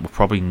tacked on that we're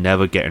probably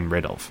never getting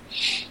rid of.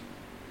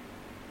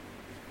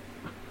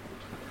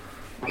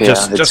 Yeah,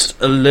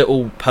 just a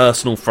little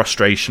personal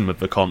frustration with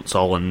the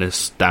console, and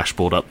this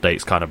dashboard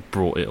update's kind of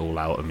brought it all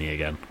out of me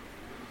again.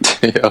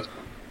 Yeah,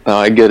 no,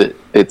 I get it.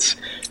 It's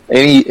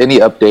any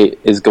update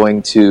is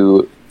going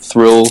to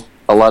thrill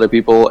a lot of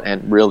people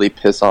and really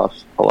piss off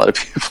a lot of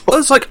people. Well,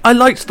 it's like I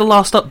liked the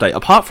last update.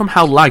 Apart from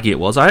how laggy it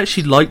was, I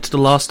actually liked the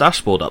last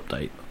dashboard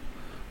update.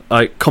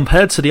 Like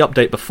compared to the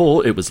update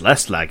before, it was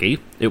less laggy.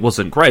 It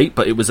wasn't great,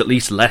 but it was at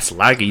least less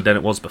laggy than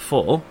it was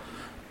before.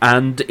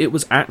 And it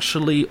was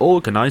actually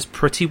organised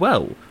pretty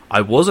well.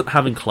 I wasn't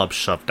having clubs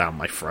shoved down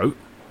my throat.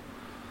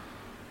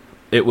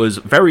 It was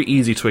very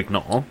easy to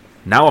ignore.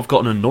 Now I've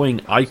got an annoying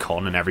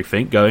icon and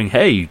everything going,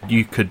 hey,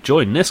 you could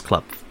join this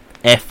club.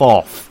 F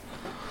off.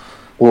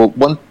 Well,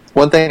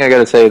 one thing I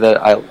gotta say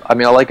that I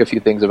mean, I like a few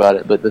things about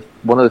it, but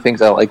one of the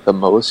things I like the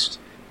most,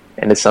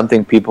 and it's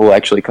something people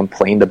actually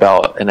complained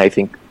about, and I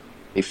think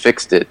they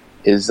fixed it,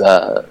 is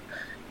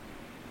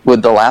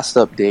with the last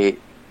update,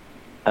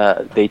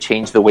 they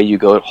changed the way you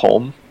go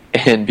home,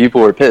 and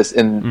people were pissed.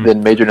 And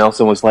then Major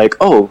Nelson was like,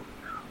 "Oh,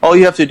 all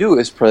you have to do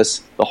is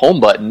press the home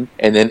button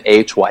and then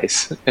A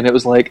twice." And it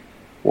was like,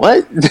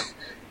 "What?"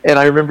 And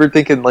I remember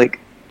thinking, like,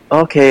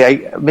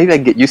 "Okay, maybe I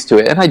can get used to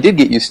it." And I did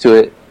get used to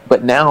it,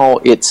 but now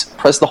it's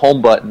press the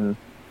home button,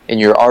 and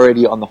you're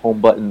already on the home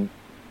button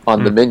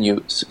on the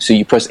menu. So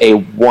you press A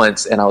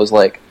once, and I was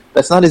like,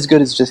 "That's not as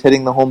good as just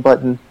hitting the home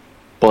button."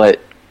 But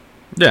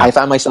I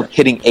found myself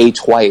hitting A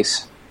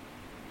twice,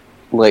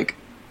 like.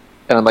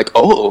 And I'm like,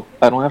 oh,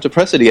 I don't have to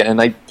press it again,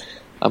 and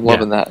I'm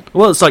loving that.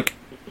 Well, it's like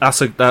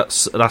that's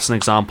an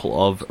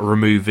example of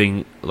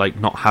removing, like,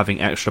 not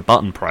having extra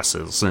button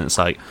presses, and it's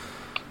like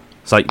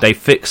they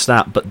fixed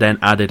that, but then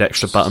added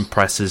extra button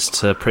presses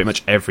to pretty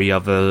much every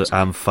other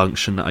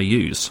function that I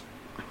use.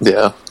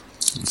 Yeah,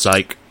 it's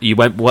like you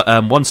went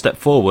one step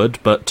forward,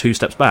 but 2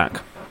 steps back.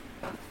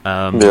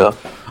 Yeah,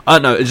 I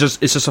don't know. It's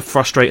just a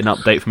frustrating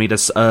update for me.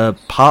 There's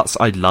parts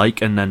I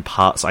like, and then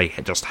parts I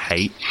just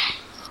hate.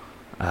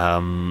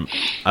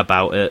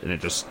 About it, and it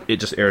just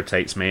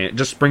irritates me. It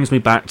just brings me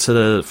back to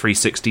the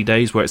 360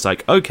 days where it's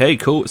like, okay,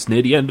 cool, it's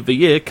near the end of the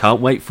year, can't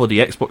wait for the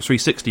Xbox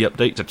 360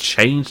 update to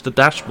change the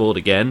dashboard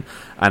again,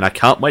 and I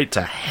can't wait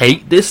to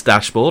hate this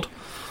dashboard.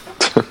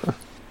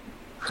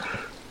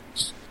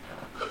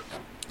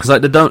 It's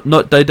like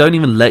they don't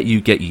even let you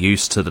get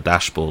used to the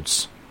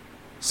dashboards.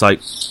 It's like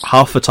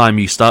half the time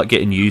you start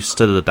getting used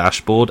to the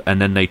dashboard,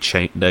 and then they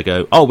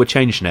go, oh, we're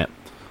changing it.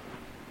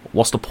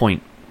 What's the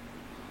point?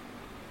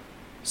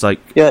 It's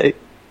like, yeah,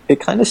 it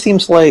kind of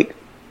seems like,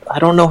 I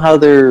don't know how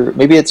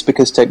maybe it's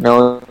because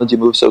technology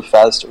moves so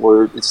fast,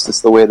 or it's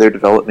just the way their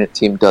development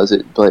team does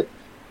it, but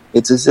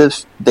it's as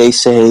if they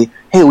say,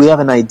 hey, we have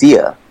an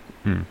idea,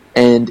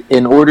 and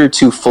in order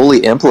to fully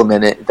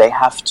implement it, they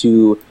have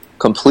to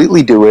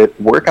completely do it,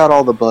 work out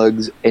all the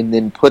bugs, and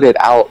then put it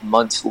out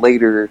months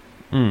later,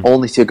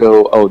 only to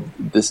go, oh,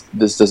 this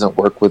doesn't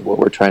work with what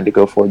we're trying to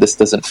go for, this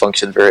doesn't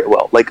function very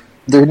well. Like,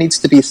 there needs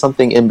to be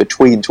something in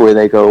between to where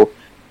they go,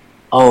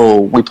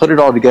 oh, we put it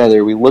all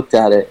together, we looked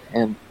at it,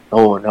 and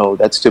oh no,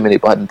 that's too many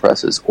button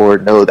presses, or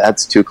no,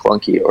 that's too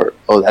clunky, or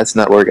oh, that's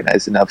not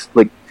organized enough.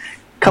 Like,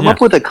 come up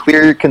with a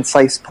clear,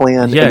 concise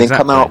plan, and then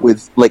come out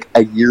with like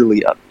a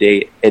yearly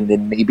update, and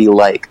then maybe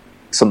like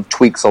some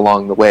tweaks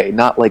along the way.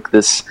 Not like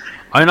this.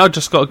 I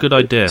just got a good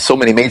idea. So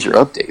many major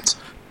updates.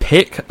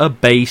 Pick a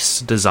base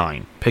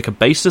design. Pick a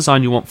base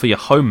design you want for your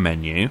home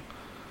menu,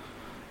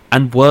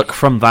 and work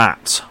from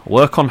that.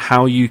 Work on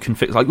how you can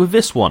fix. Like with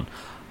this one,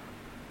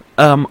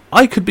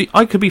 I could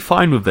be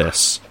fine with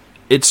this.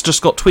 It's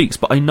just got tweaks,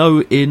 but I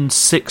know in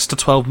 6 to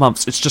 12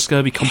 months it's just going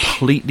to be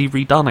completely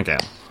redone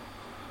again.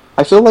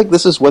 I feel like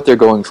this is what they're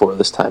going for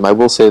this time. I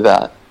will say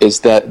that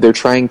is that they're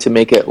trying to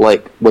make it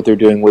like what they're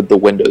doing with the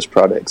Windows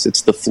products.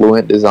 It's the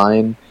fluent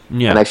design,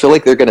 and I feel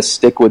like they're going to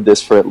stick with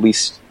this for at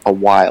least a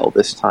while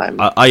this time.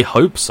 I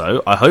hope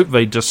so. I hope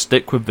they just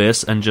stick with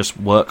this and just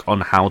work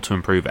on how to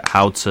improve it,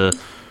 how to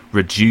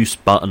reduce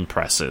button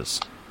presses.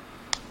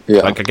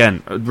 Yeah. Like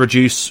again,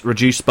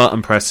 reduce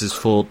button presses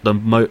for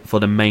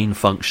the main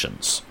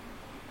functions.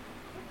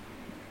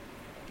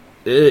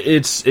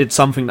 It's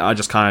something that I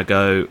just kind of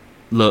go,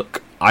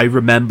 look. I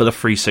remember the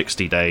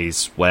 360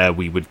 days where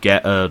we would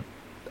get a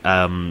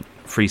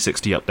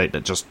 360 update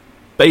that just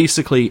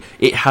basically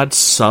it had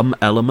some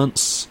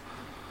elements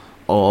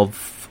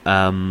of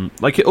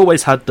like it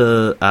always had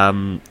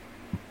the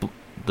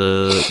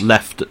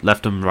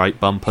left and right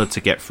bumper to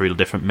get through the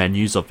different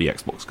menus of the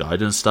Xbox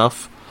Guide and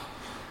stuff.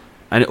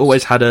 And it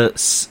always had a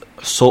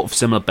sort of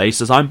similar base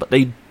design, but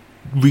they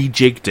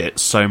rejigged it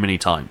so many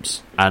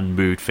times and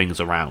moved things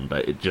around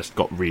that it just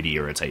got really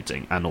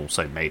irritating, and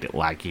also made it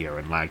laggier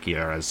and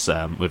laggier as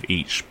with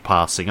each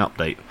passing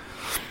update.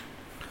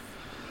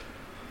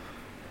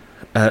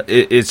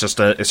 It's just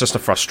a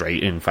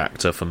frustrating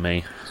factor for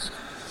me.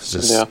 It's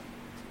just,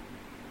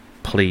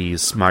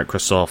 please,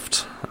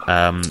 Microsoft,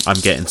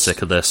 I'm getting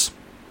sick of this.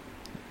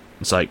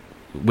 It's like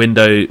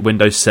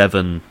Windows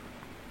 7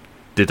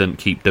 didn't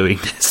keep doing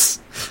this.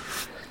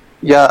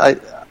 Yeah, I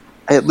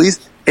at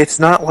least it's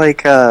not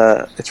like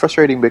it's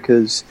frustrating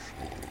because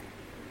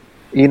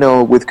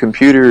with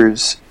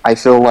computers, I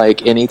feel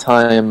like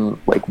anytime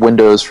like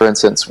Windows, for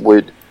instance,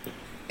 would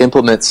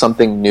implement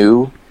something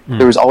new,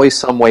 there was always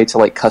some way to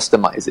like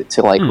customize it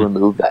to like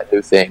remove that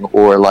new thing,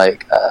 or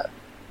like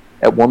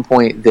at one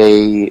point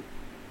they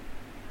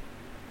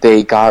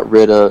got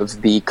rid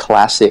of the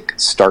classic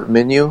start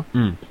menu,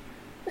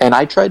 and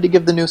I tried to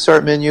give the new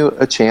start menu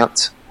a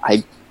chance.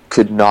 I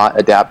could not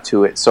adapt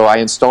to it, so I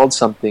installed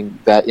something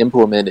that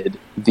implemented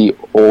the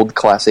old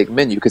classic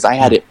menu because I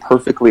had it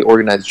perfectly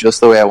organized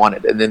just the way I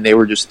wanted, and then they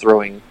were just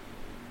throwing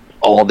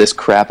all this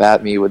crap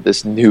at me with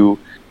this new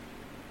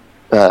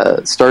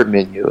start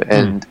menu,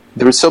 and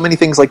there were so many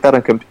things like that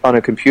on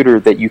a computer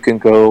that you can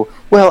go,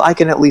 well, I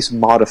can at least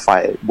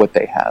modify what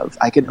they have.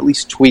 I can at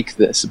least tweak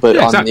this, but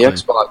exactly. On the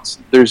Xbox,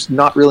 there's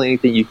not really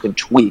anything you can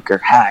tweak or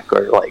hack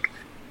or like.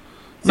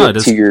 No,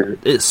 there's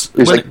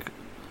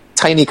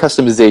tiny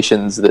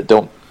customizations that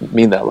don't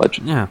mean that much.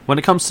 Yeah, when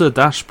it comes to the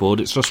dashboard,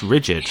 it's just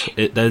rigid.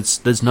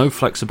 There's no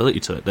flexibility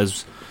to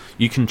it.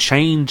 You can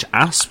change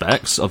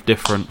aspects of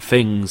different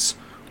things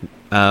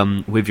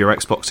with your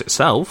Xbox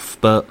itself,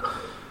 but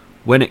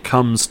when it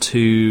comes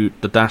to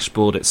the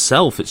dashboard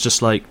itself, it's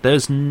just like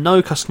there's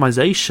no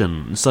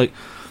customization. It's like,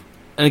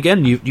 and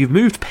again, you've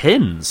moved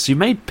pins. You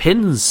made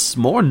pins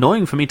more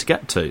annoying for me to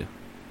get to.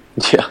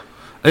 Yeah.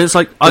 And it's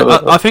like,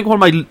 I think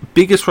one of my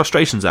biggest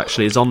frustrations,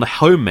 actually, is on the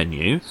home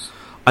menu.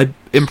 I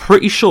am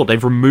pretty sure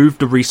they've removed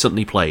the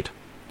recently played.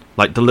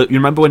 Like, you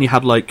remember when you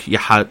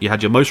had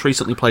your most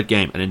recently played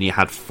game, and then you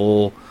had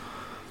 4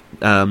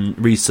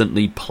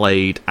 recently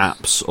played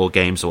apps or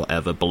games or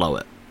whatever below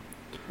it.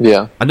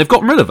 Yeah. And they've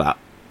gotten rid of that.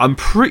 I'm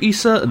pretty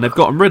certain they've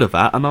gotten rid of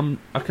that, and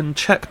I can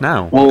check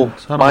now. Well,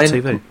 turn on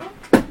TV.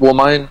 Well,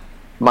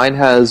 mine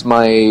has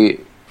my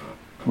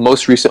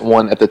most recent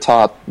one at the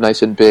top,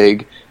 nice and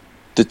big.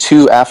 The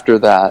 2 after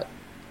that,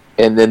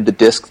 and then the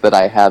disc that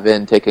I have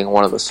in taking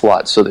one of the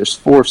slots. So there's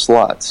 4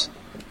 slots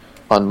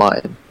on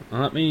mine.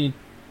 Let me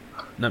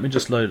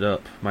just load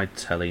up my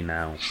telly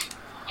now.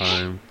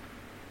 Home.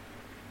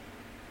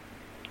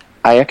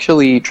 I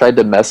actually tried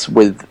to mess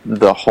with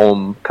the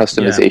home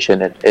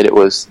customization, and it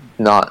was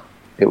not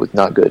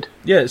good.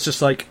 Yeah, it's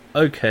just like,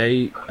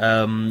 okay,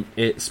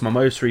 it's my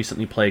most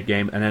recently played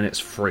game, and then it's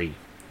free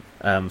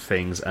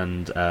things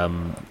and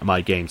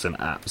my games and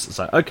apps. It's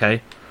like,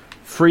 okay.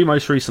 3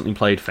 most recently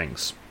played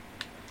things.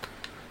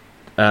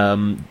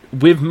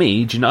 With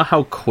me, do you know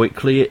how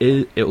quickly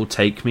it will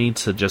take me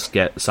to just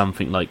get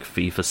something like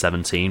FIFA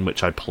 17,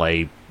 which I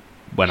play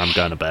when I'm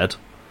going to bed?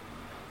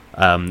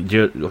 Do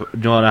you want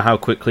to know how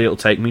quickly it will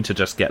take me to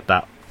just get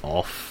that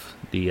off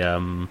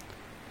the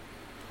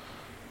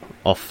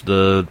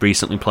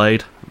recently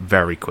played?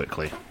 Very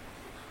quickly.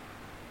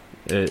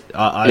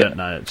 I don't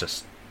know. It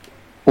just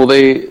well,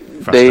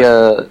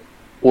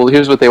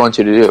 here's what they want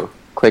you to do.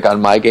 Click on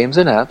My Games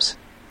and Apps.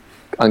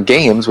 On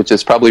Games, which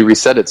has probably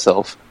reset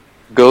itself,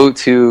 go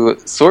to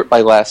Sort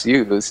by Last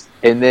Used,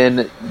 and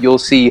then you'll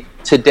see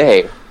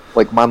today,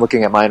 like I'm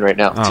looking at mine right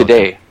now,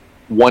 today,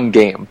 1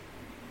 game.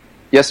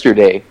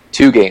 Yesterday,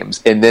 2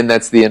 games, and then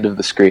that's the end of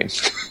the screen.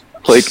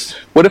 Like,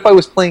 what if I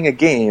was playing a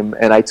game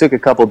and I took a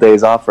couple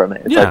days off from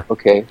it? It's like,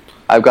 okay,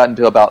 I've gotten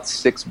to about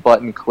 6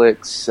 button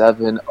clicks,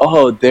 7.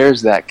 Oh,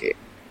 there's that game.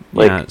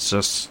 Like, yeah, it's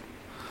just...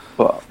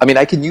 Well, I mean,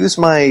 I can use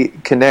my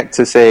Kinect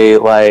to say,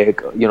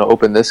 like,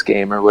 open this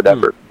game or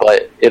whatever,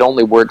 but it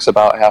only works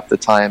about half the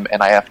time,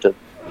 and I have to,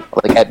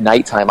 like, at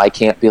nighttime, I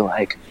can't be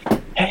like,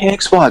 hey,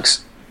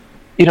 Xbox,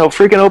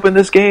 freaking open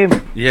this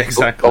game. Yeah,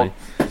 exactly.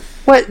 Oh.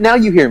 What? Now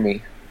you hear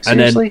me?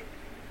 Seriously?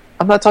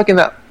 I'm not talking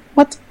that.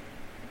 What?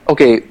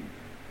 Okay,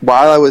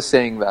 while I was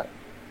saying that,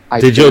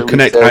 did your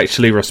Kinect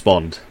actually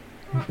respond?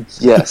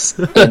 Yes.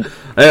 I've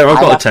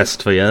got a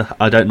test for you.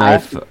 I don't know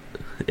if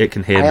it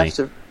can hear me.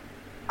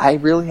 I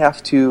really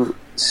have to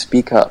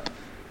speak up.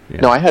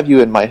 Yeah. No, I have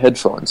you in my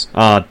headphones.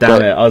 Ah,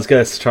 damn it! I was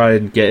going to try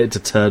and get it to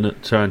turn the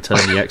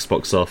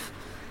Xbox off.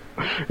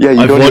 Yeah,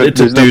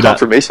 there's no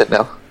confirmation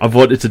now. I've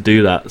wanted to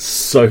do that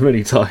so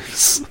many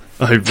times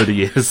over the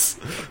years.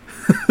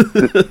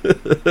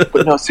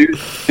 But no,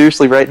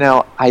 seriously, right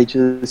now, I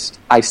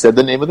said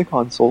the name of the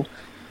console,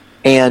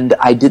 and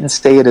I didn't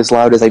say it as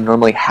loud as I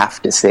normally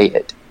have to say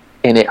it.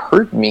 And it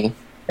hurt me,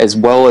 as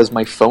well as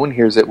my phone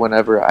hears it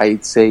whenever I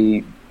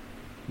say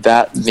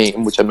that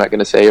name, which I'm not going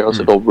to say, or else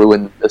it'll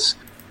ruin this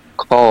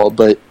call.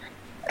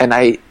 And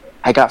I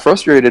got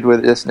frustrated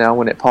with this now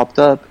when it popped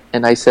up,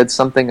 and I said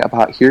something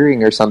about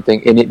hearing or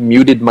something, and it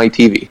muted my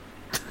TV.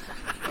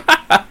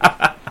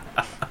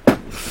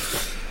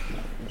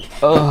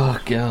 Oh,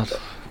 God.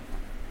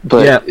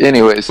 But yeah.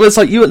 Anyways. Well, it's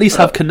like you at least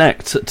have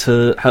Kinect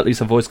to at least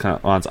have voice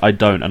commands. I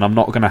don't, and I'm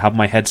not going to have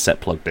my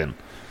headset plugged in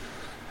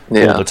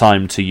all the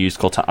time to use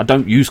Cortana. I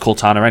don't use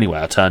Cortana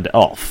anyway. I turned it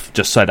off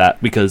just so that,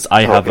 because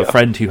I have a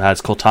friend who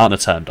has Cortana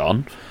turned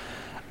on,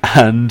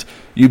 and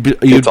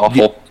it's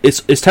awful.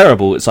 It's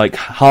terrible. It's like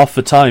half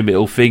the time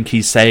it'll think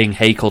he's saying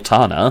 "Hey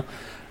Cortana"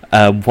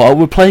 while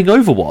we're playing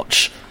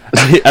Overwatch.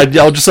 And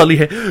I'll just suddenly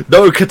hear,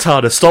 "No,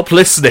 Katana, stop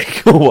listening,"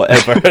 or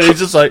whatever. And it's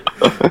just like,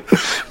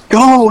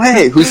 go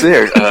away. Who's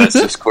there? It's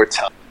just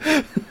Cortana.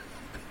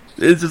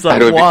 It's just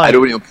like, why? I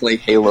don't even play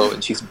Halo,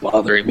 and she's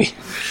bothering me.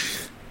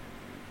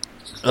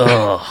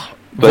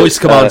 Voice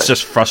commands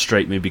just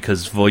frustrate me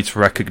because voice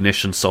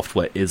recognition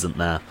software isn't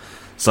there.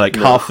 It's like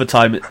half the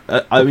time.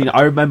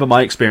 I remember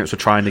my experience with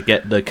trying to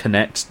get the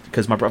Kinect,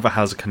 because my brother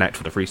has a Kinect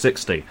for the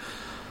 360,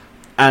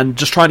 and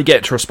just trying to get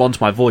it to respond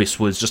to my voice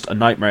was just a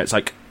nightmare. It's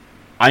like,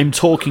 I'm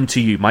talking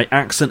to you. My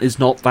accent is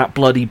not that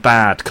bloody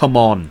bad. Come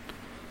on.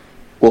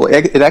 Well,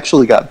 it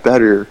actually got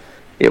better.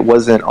 It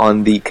wasn't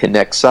on the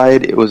Kinect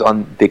side. It was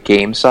on the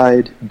game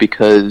side,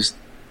 because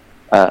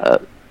I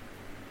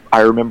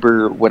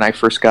remember when I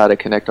first got a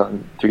Kinect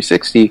on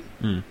 360,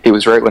 it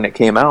was right when it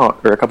came out,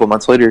 or a couple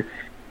months later,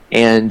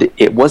 and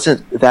it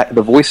wasn't that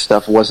the voice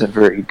stuff wasn't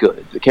very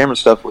good. The camera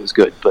stuff was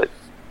good, but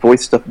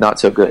voice stuff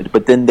not so good.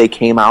 But then they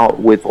came out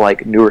with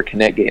like newer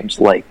Kinect games,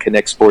 like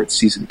Kinect Sports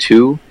Season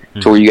 2,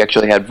 to where you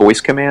actually had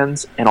voice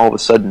commands, and all of a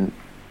sudden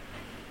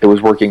it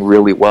was working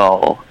really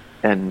well.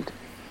 And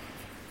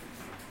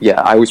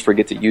yeah, I always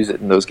forget to use it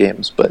in those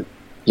games, but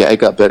yeah, it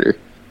got better.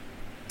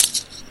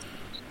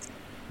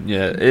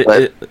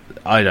 Yeah,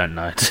 I don't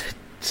know.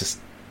 Just.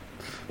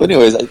 But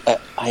anyways,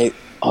 I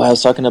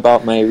was talking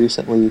about my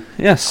recently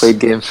played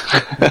game.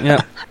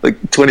 Yeah,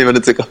 like 20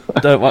 minutes ago.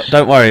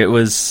 Don't worry. It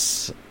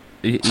was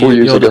 4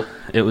 years ago.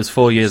 It was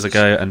 4 years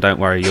ago, and don't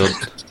worry,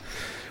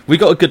 we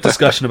got a good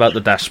discussion about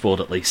the dashboard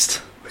at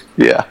least.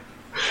 Yeah,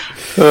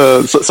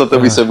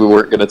 something we said we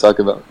weren't going to talk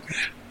about.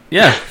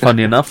 Yeah,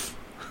 funny enough.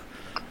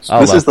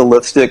 This is the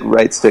Left Stick,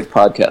 Right Stick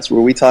podcast,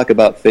 where we talk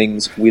about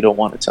things we don't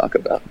want to talk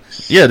about.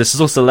 Yeah, this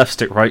is also Left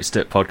Stick, Right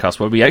Stick podcast,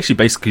 where we actually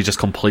basically just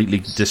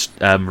completely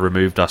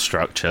removed our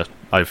structure.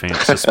 I think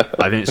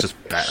it's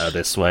just better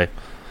this way.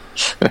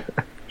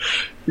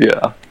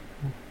 Yeah.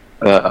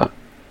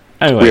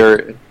 Anyway,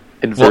 we're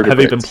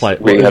invertebrates.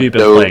 What have you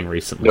been playing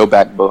recently? No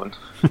backbone.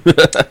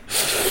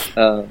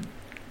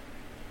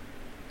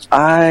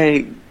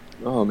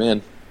 Oh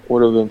man,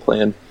 what have I been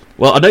playing?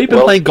 Well, I know you've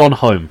been playing Gone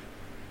Home.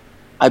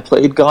 I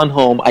played Gone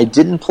Home. I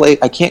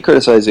can't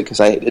criticize it because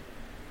I didn't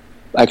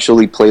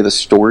actually play the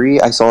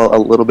story. I saw a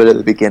little bit at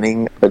the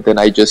beginning, but then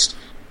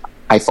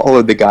I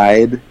followed the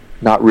guide,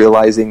 not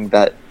realizing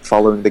that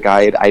following the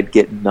guide I'd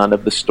get none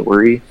of the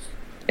story.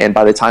 And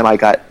by the time I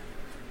got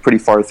pretty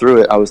far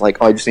through it, I was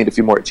like, I just need a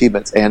few more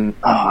achievements, and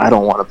I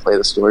don't want to play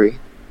the story.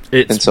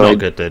 It's not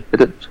good,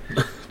 dude.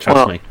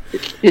 Trust me.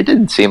 It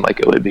didn't seem like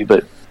it would be,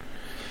 but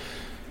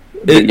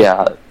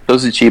yeah,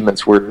 those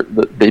achievements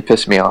they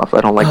piss me off.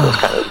 I don't like those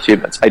kind of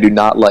achievements. I do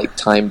not like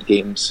timed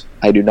games.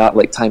 I do not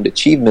like timed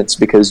achievements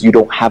because you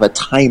don't have a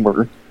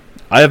timer.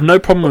 I have no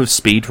problem with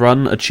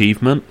speedrun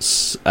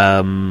achievements.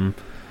 My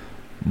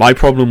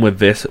problem with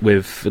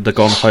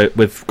Gone Home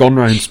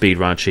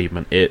speedrun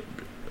achievement, it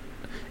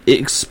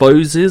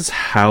exposes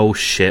how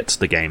shit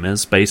the game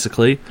is,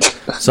 basically.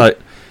 So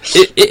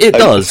it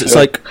does. It's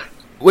like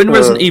when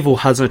Resident Evil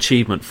has an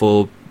achievement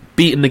for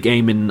beating the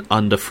game in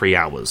under 3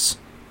 hours.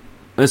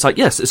 And it's like,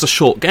 yes, it's a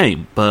short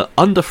game, but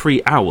under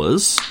 3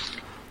 hours,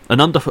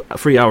 an under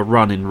 3 hour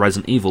run in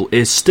Resident Evil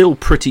is still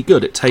pretty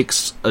good. It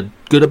takes a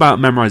good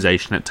amount of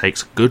memorization. It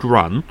takes a good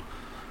run.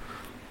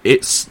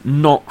 It's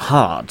not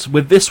hard.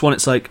 With this one,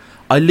 it's like,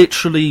 I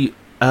literally...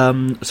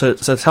 So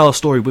to tell a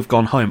story with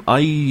Gone Home,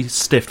 I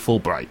stiffed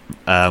Fulbright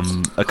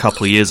a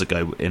couple of years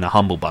ago in a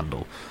Humble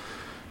Bundle,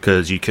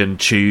 because you can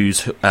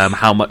choose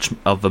how much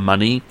of the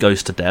money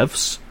goes to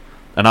devs,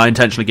 and I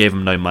intentionally gave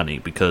them no money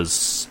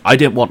because I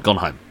didn't want Gone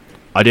Home.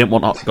 I didn't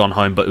want Gone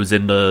Home, but it was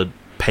in the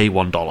pay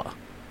 $1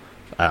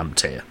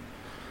 tier.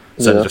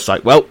 So they're just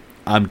like, well,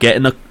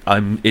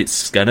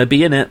 it's gonna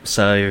be in it,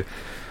 so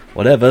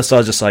whatever. So I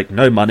was just like,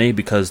 no money,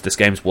 because this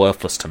game's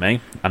worthless to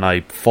me. And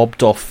I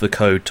fobbed off the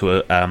code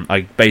to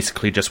I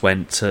basically just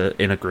went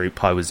in a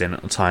group I was in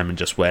at the time and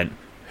just went,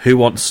 who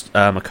wants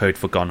a code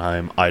for Gone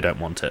Home? I don't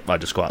want it. I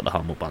just got out the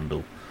Humble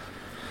Bundle.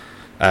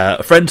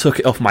 A friend took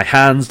it off my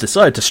hands,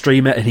 decided to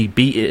stream it, and he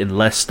beat it in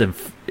less than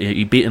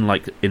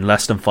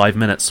 5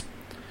 minutes.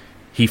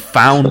 He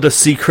found a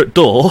secret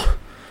door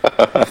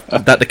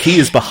that the key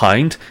is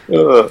behind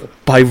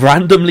by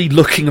randomly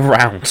looking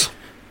around.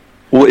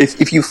 Well,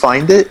 if you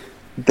find it,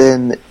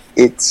 then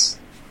it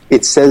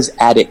says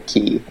attic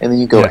key, and then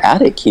you go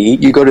attic key.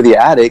 You go to the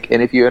attic,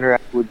 and if you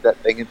interact with that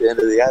thing at the end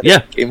of the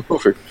attic, game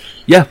over.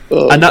 Yeah,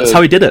 and that's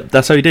how he did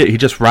it. He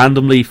just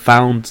randomly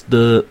found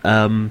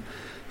the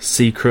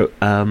secret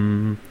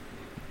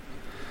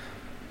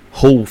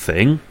hall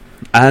thing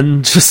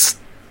and just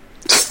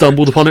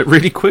stumbled upon it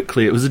really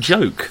quickly. It was a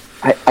joke.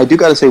 I do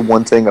got to say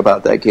one thing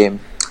about that game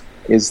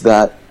is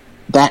that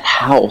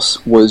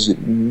house was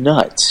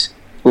nuts.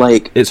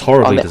 Like, it's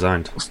horribly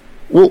designed.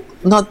 Well,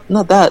 not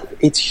that.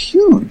 It's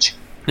huge.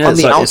 Yeah, on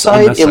the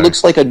outside, it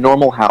looks like a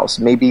normal house,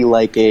 maybe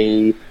like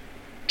a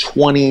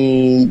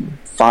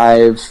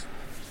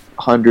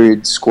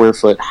 2,500 square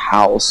foot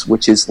house,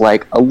 which is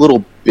like a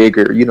little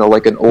bigger.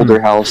 Like an older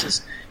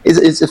house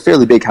is a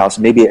fairly big house.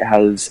 Maybe it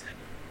has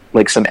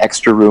like some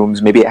extra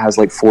rooms. Maybe it has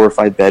like 4 or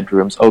 5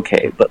 bedrooms.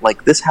 Okay, but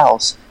like this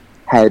house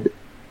had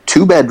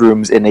 2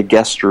 bedrooms and a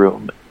guest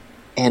room,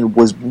 and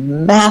was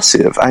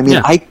massive. I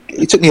mean,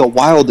 it took me a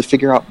while to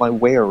figure out my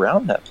way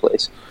around that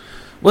place.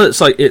 Well,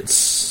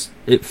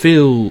 it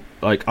feel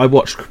like I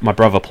watched my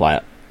brother play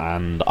it,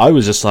 and I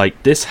was just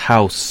like, this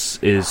house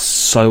is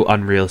so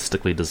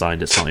unrealistically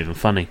designed. It's not even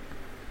funny.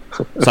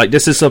 It's like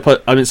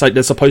it's like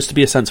there's supposed to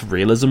be a sense of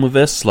realism with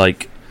this.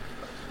 Like,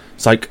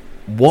 it's like,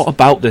 what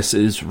about this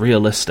is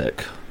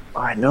realistic?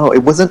 I know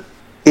it wasn't.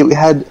 It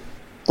had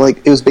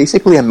it was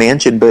basically a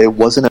mansion, but it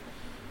wasn't a.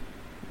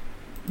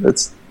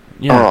 That's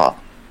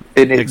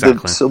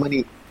exactly. So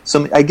many.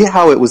 I get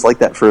how it was like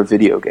that for a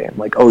video game.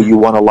 Like, you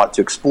want a lot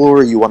to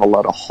explore, you want a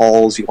lot of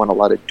halls, you want a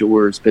lot of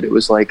doors, but it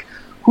was like,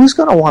 who's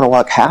going to want to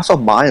walk half a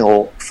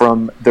mile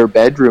from their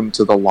bedroom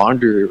to the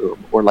laundry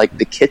room, or like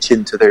the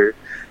kitchen to their...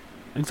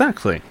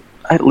 Exactly.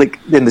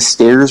 And the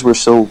stairs were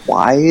so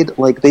wide,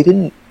 like they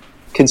didn't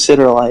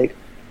consider like,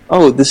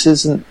 this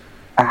isn't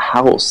a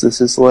house,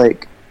 this is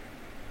like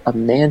a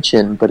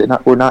mansion, but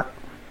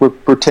we're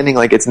pretending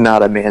like it's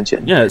not a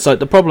mansion. Yeah, it's like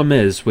the problem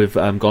is with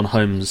Gone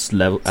Home's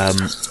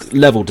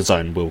level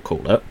design, we'll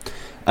call it.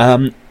 I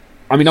mean,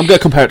 I'm going to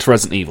compare it to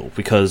Resident Evil,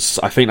 because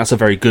I think that's a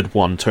very good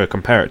one to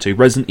compare it to.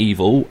 Resident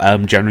Evil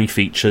generally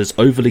features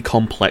overly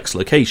complex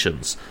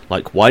locations.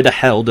 Like, why the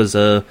hell does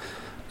a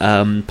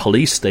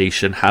police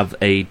station have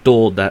a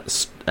door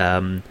that's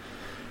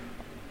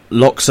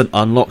locks and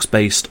unlocks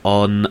based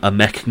on a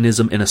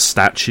mechanism in a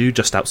statue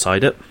just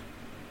outside it?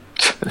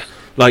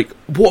 Like,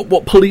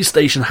 what police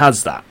station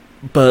has that?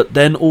 But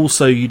then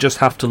also you just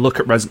have to look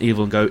at Resident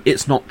Evil and go,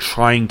 it's not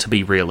trying to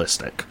be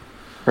realistic.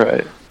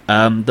 Right.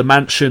 The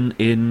mansion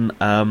in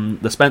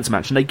the Spencer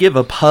Mansion, they give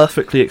a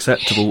perfectly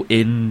acceptable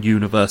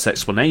in-universe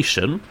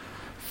explanation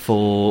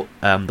for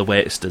the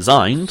way it's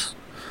designed.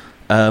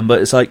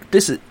 But it's like,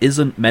 this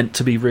isn't meant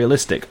to be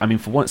realistic. I mean,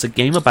 for one, it's a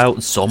game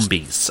about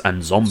zombies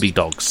and zombie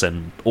dogs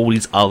and all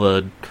these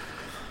other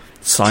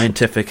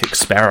scientific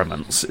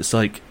experiments. It's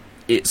like,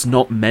 it's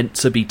not meant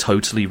to be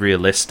totally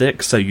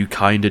realistic, so you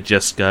kind of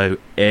just go,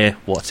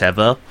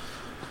 whatever.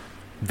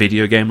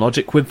 Video game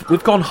logic.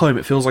 With Gone Home,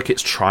 it feels like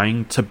it's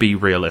trying to be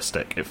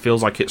realistic. It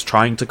feels like it's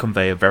trying to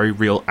convey a very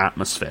real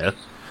atmosphere.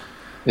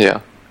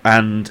 Yeah.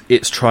 And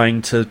it's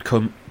trying to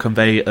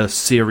convey a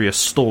serious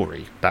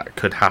story that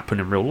could happen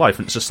in real life.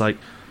 And it's just like,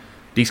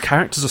 these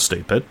characters are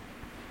stupid.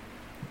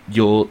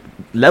 Your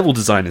level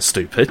design is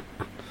stupid.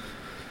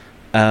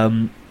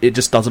 It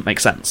just doesn't make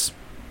sense.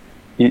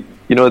 You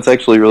know what's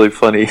actually really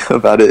funny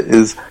about it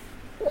is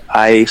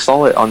I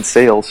saw it on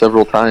sale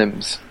several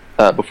times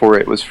before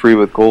it was free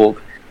with gold,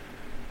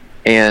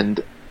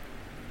 and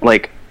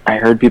like I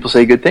heard people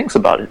say good things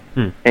about it,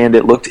 and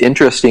it looked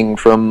interesting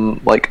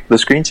from like the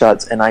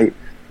screenshots, and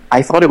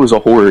I thought it was a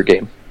horror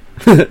game,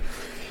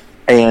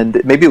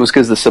 and maybe it was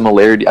because the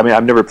similarity. I mean,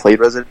 I've never played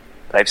Resident Evil,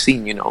 but I've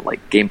seen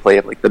like gameplay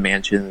of like the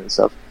mansion and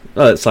stuff.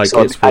 Oh, it's like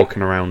it's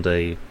walking around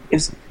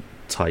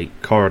tight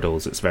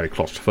corridors. It's very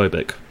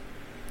claustrophobic.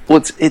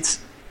 Well,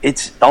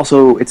 it's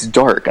also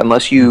dark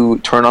unless you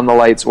turn on the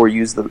lights or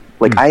use the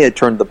I had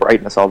turned the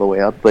brightness all the way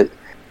up, but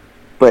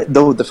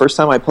though the first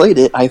time I played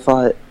it, I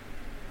thought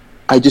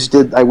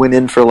I went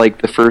in for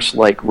like the first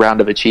like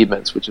round of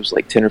achievements, which was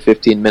like 10 or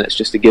 15 minutes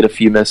just to get a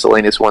few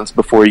miscellaneous ones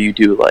before you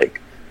do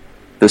like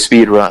the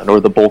speed run or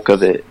the bulk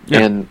of it. Yeah.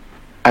 And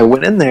I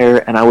went in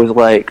there and I was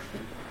like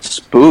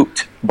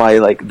spooked by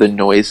like the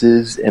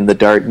noises and the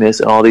darkness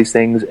and all these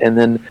things, and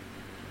then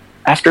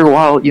after a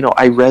while,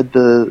 I read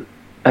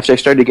after I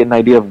started to get an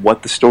idea of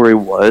what the story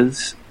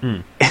was,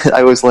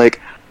 I was like,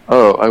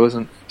 Oh, I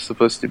wasn't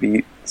supposed to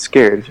be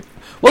scared.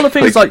 Well, the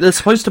thing is, like, there's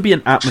supposed to be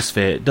an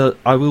atmosphere.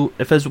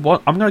 If there's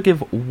one, I'm going to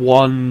give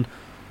one.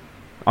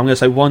 I'm going to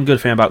say one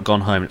good thing about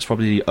Gone Home. It's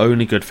probably the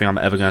only good thing I'm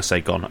ever going to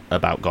say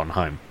about Gone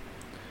Home.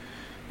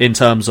 In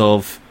terms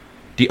of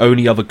the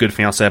only other good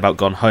thing I'll say about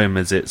Gone Home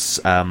is it's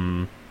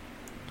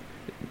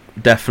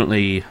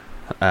definitely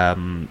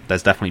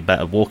there's definitely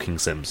better walking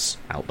sims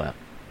out there.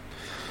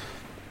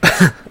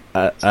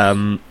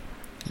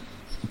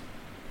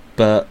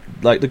 But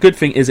like the good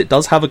thing is it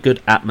does have a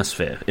good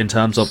atmosphere in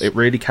terms of it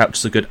really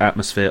captures a good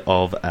atmosphere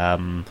of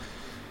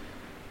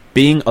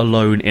being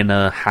alone in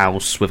a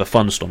house with a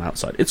thunderstorm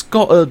outside. It's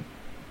got a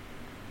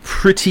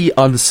pretty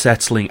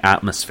unsettling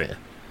atmosphere,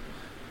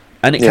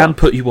 and it can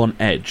put you on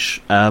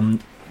edge,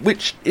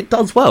 which it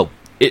does well.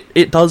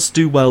 It does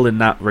do well in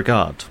that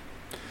regard,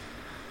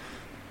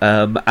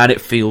 and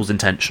it feels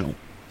intentional.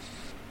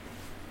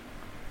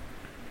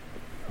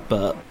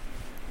 But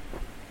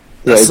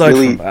aside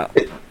from that,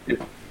 it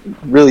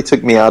really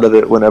took me out of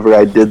it whenever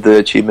I did the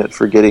achievement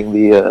for getting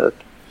the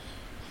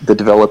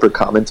developer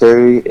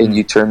commentary, and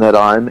you turn that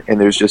on,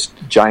 and there's just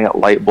giant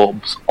light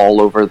bulbs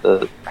all over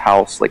the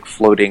house, like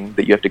floating,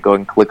 that you have to go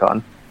and click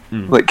on.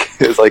 Like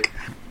it's like,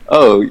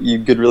 oh,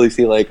 you could really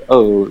see, like,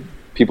 oh,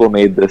 people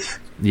made this.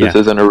 This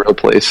isn't a real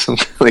place.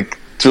 Like,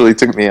 it really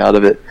took me out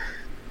of it.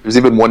 There's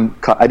even one.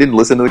 I didn't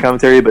listen to the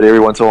commentary, but every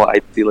once in a while,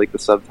 I'd see like the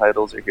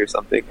subtitles or hear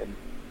something, and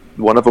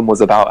one of them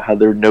was about how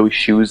there are no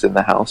shoes in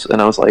the house, and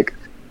I was like,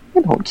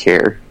 I don't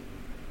care.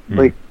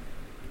 Like,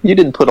 you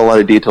didn't put a lot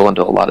of detail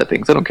into a lot of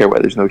things. I don't care why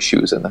there's no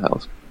shoes in the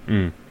house.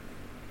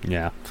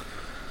 Yeah.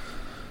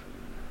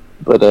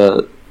 But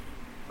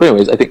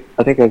anyways, I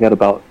think I got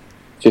about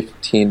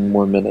 15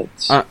 more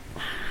minutes.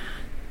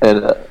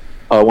 And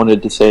I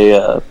wanted to say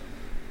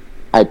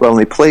I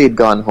only played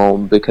Gone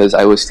Home because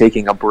I was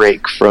taking a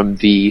break from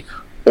the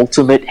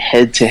ultimate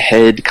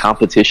head-to-head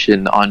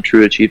competition on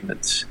True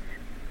Achievements.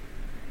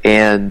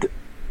 And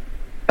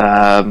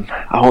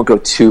I won't go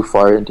too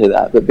far into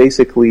that, but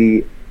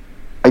basically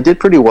I did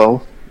pretty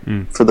well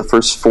for the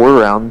first 4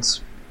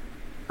 rounds.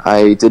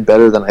 I did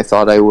better than I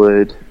thought I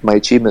would. My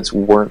achievements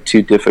weren't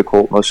too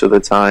difficult most of the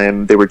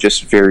time. They were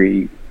just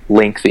very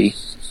lengthy,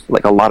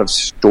 like a lot of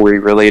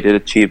story-related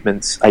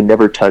achievements. I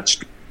never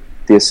touched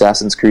the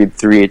Assassin's Creed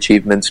 3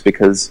 achievements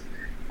because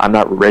I'm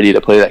not ready to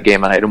play that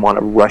game, and I didn't want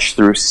to rush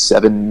through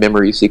 7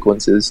 memory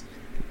sequences.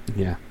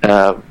 Yeah.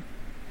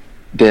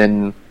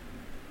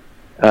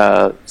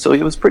 So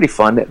it was pretty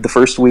fun. The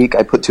first week,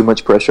 I put too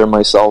much pressure on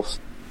myself,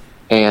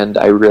 and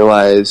I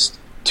realized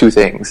 3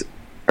 things.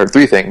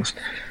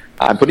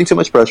 I'm putting too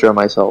much pressure on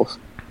myself.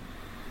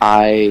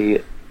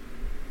 I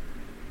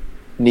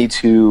need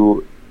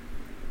to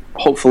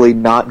hopefully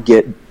not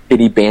get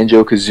any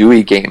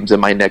Banjo-Kazooie games in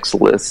my next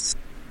list.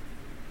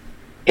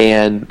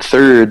 And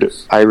third,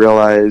 I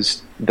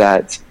realized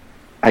that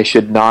I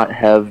should not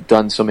have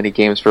done so many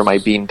games for my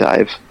Bean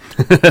Dive.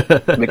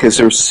 Because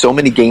there's so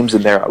many games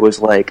in there. I was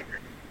like,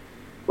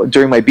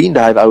 during my Bean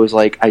Dive, I was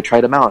like, I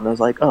tried them out, and I was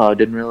like, oh, I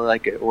didn't really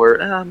like it,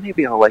 or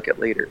maybe I'll like it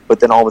later. But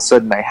then all of a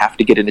sudden, I have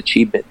to get an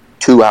achievement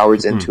 2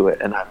 hours into it,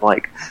 and I'm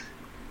like,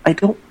 I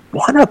don't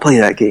want to play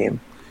that game.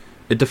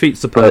 It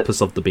defeats the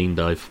purpose of the Bean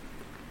Dive.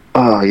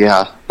 Oh,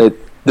 yeah.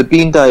 The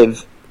Bean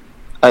Dive,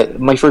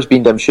 my first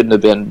Bean Dive shouldn't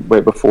have been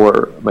right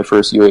before my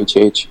first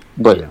UHH,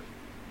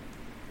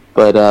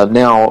 but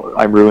now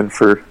I'm ruined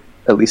for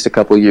at least a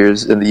couple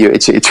years in the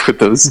UHH with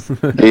those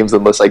games,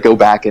 unless I go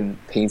back and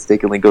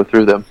painstakingly go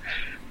through them.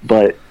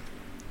 But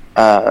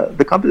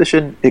the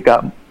competition, it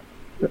got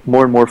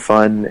more and more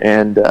fun,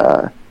 and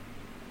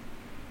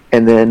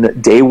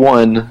then day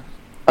 1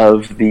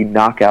 of the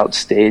knockout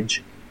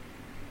stage,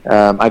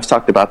 I've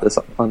talked about this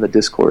on the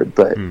Discord,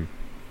 but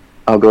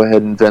I'll go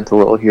ahead and vent a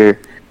little here.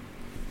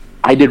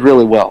 I did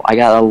really well. I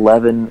got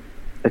 11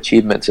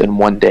 achievements in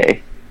one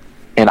day,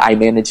 and I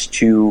managed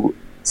to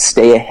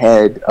stay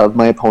ahead of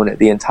my opponent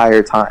the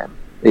entire time.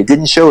 It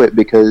didn't show it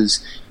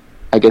because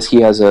I guess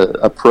he has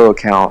a pro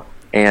account,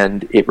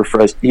 and it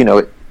refreshed,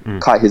 it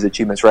caught his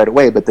achievements right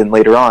away, but then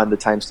later on the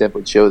timestamp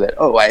would show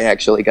that, I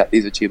actually got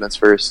these achievements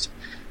first.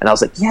 And I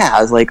was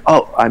like,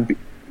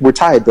 we're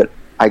tied, but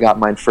I got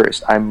mine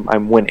first.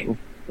 I'm winning.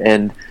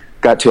 And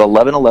got to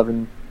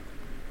 11:11,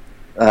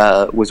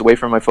 was away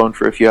from my phone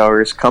for a few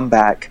hours, come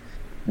back,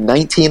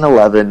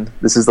 19:11,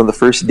 this is on the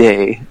first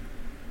day,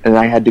 and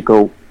I had to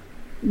go,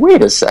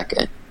 wait a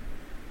second,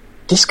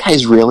 this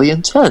guy's really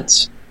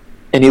intense.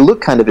 And he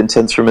looked kind of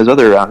intense from his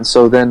other rounds.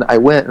 So then I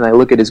went and I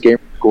look at his gamer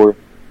score,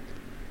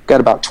 got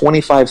about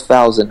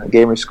 25,000 a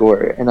gamer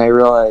score, and I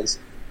realized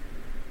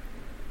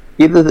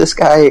either this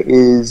guy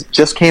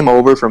just came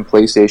over from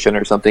PlayStation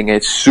or something, and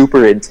it's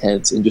super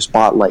intense and just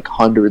bought like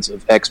hundreds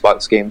of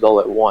Xbox games all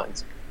at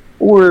once,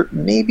 or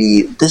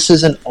maybe this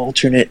is an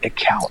alternate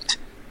account.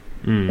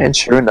 And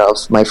sure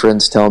enough, my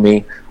friends tell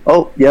me,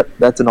 oh, yep,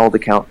 that's an alt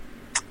account.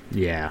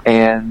 Yeah.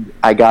 And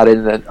I got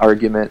in an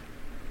argument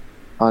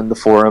on the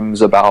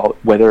forums about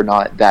whether or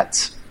not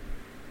that's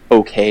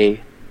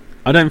okay.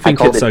 I don't think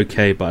it's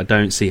okay, but I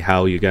don't see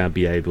how you're going to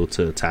be able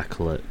to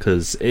tackle it,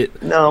 because it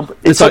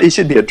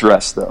should be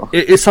addressed, though.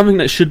 It's something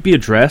that should be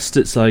addressed.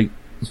 It's like,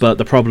 but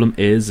the problem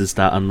is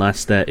that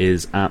unless there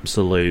is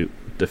absolute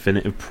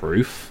definitive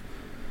proof,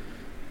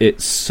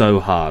 it's so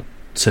hard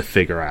to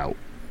figure out.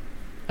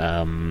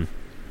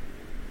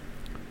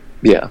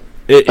 Yeah.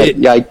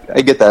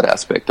 I get that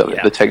aspect of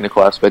it, the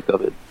technical aspect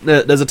of it.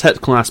 There's a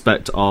technical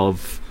aspect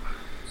of,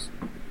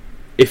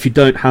 if you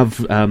don't have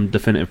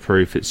definitive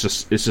proof, it's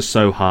just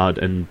so hard,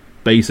 and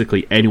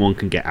basically anyone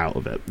can get out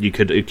of it. You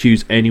could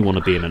accuse anyone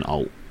of being an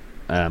alt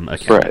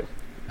account.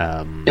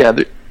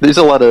 Right. There's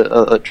a lot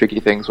of tricky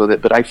things with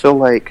it, but I feel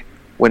like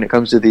when it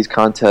comes to these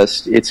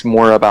contests, it's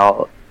more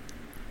about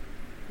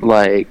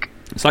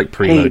it's like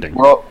preloading.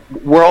 Hey,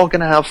 we're all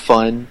going to have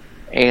fun,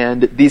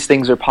 and these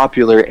things are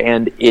popular,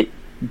 and it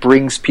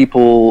makes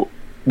people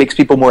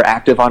more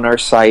active on our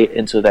site,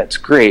 and so that's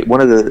great.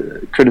 One of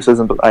the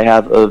criticisms I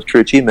have of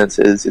True Achievements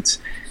is it's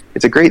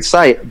a great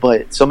site,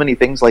 but so many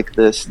things like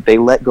this they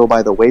let go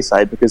by the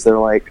wayside because they're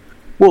like,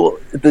 well,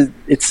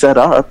 it's set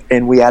up,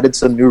 and we added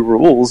some new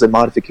rules and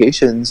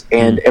modifications,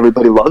 and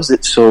everybody loves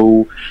it,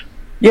 so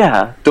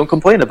yeah, don't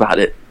complain about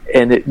it,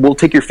 and we'll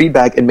take your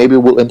feedback, and maybe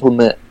we'll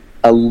implement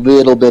a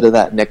little bit of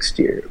that next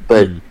year.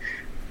 But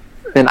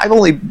and I've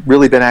only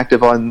really been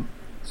active on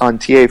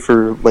TA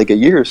for like a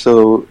year,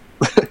 so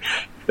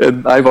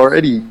and I've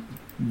already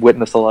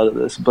witnessed a lot of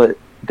this, but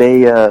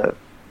they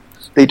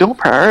don't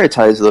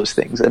prioritize those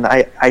things, and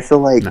I feel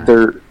like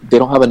they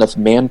don't have enough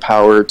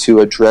manpower to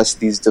address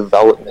these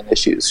development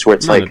issues, where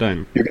it's you're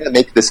going to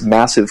make this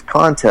massive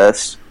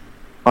contest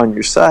on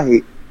your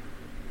site,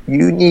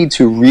 you need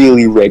to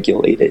really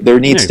regulate it. There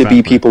needs to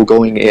be people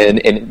going in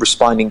and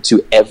responding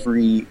to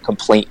every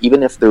complaint,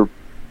 even if they're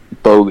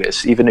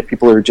bogus, even if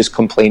people are just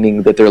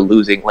complaining that they're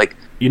losing. Like,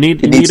 you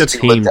need a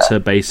team to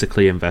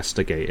basically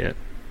investigate it.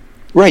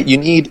 Right, you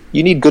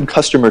need good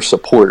customer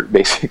support,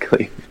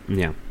 basically.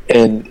 Yeah.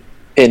 And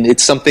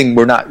it's something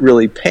we're not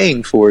really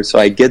paying for, so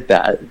I get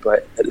that.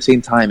 But at the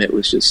same time, it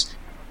was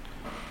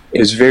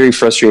very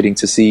frustrating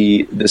to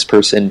see this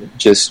person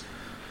just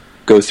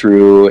go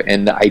through,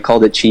 and I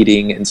called it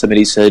cheating, and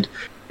somebody said,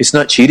 it's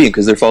not cheating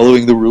because they're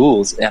following the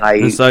rules. And I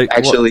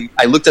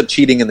looked up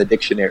cheating in the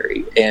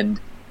dictionary, and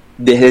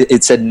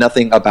it said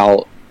nothing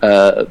about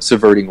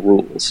subverting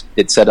rules.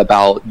 It said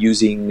about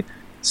using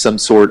some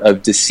sort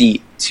of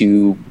deceit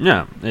to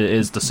it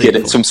is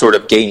deceitful. Get some sort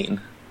of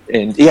gain.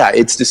 And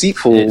it's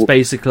deceitful. It's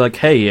basically like,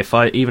 hey,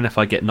 even if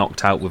I get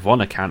knocked out with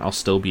one account, I'll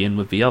still be in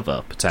with the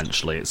other,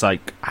 potentially. It's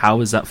like,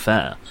 how is that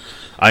fair?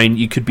 I mean,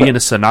 you could be in a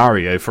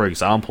scenario, for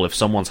example, if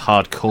someone's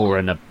hardcore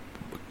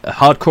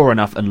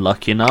enough and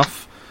lucky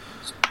enough,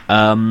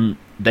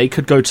 they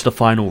could go to the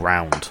final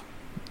round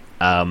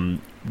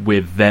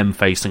with them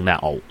facing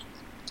that ult.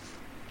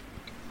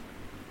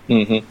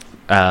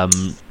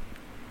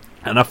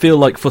 And I feel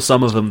like for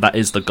some of them that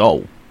is the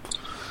goal.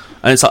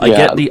 And it's like,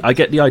 I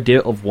get the idea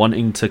of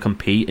wanting to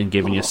compete and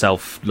giving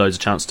yourself loads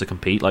of chance to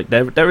compete. Like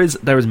there is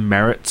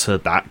merit to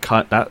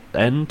that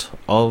end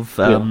of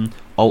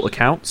alt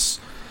accounts,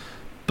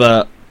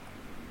 but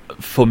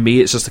for me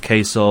it's just a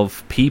case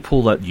of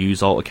people that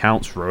use alt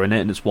accounts ruin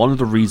it, and it's one of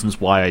the reasons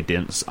why I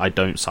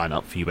don't sign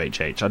up for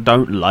UHH. I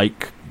don't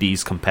like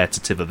these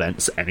competitive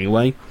events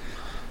anyway.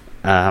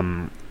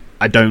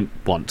 I don't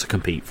want to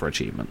compete for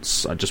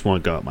achievements. I just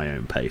want to go at my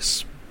own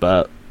pace.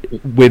 But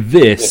with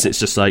this, it's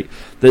just like,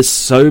 there's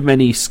so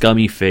many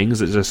scummy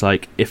things. It's just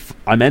like, if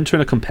I'm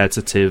entering a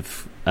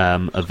competitive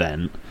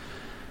event,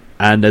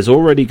 and there's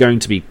already going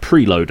to be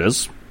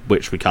preloaders,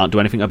 which we can't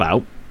do anything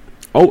about,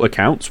 alt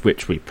accounts,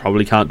 which we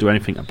probably can't do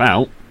anything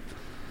about,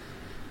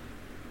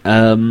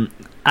 and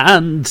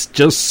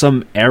just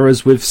some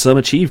errors with some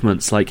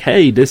achievements, like,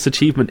 hey, this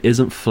achievement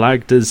isn't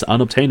flagged as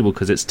unobtainable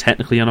because it's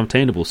technically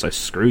unobtainable, so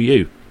screw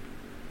you.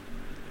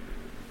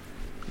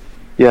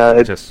 Yeah,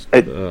 there's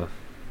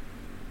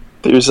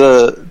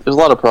a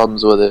lot of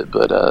problems with it,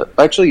 but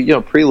actually,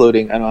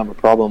 preloading I don't have a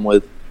problem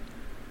with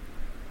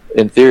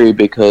in theory,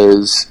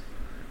 because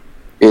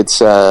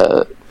it's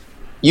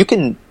you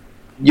can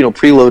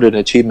preload an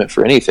achievement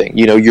for anything.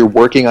 You're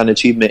working on an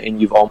achievement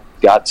and you've almost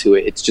got to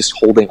it. It's just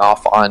holding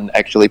off on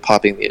actually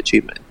popping the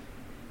achievement.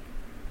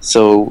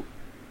 So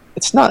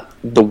it's not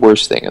the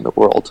worst thing in the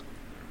world.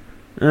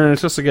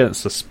 It's just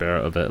against the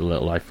spirit of it a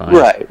little, I find.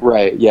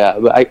 Right, yeah.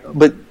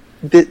 But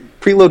the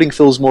preloading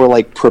feels more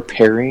like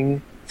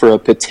preparing for a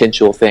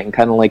potential thing,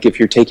 kind of like if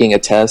you're taking a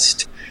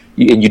test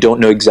and you don't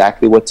know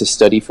exactly what to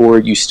study for,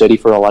 you study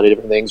for a lot of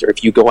different things. Or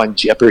if you go on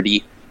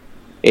Jeopardy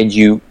and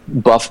you're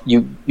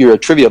a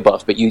trivia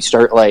buff, but you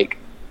start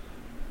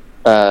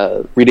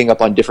reading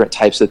up on different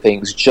types of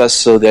things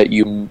just so that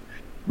you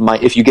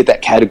might, if you get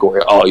that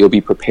category, you'll be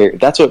prepared.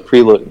 That's what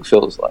preloading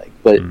feels like.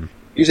 But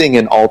using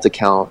an alt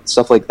account,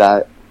 stuff like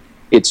that,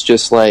 it's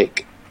just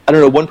like, I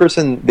don't know, one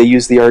person, they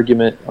used the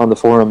argument on the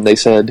forum, they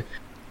said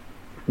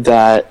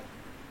that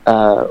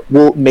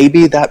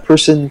maybe that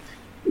person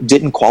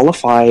didn't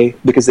qualify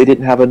because they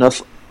didn't have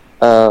enough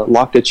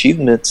locked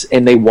achievements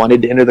and they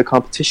wanted to enter the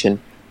competition.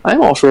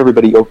 I'm all for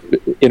everybody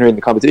entering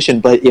the competition.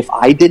 But if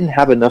I didn't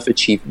have enough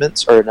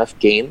achievements or enough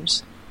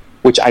games,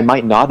 which I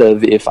might not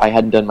have if I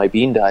hadn't done my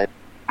bean dive,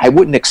 I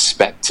wouldn't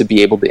expect to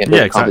be able to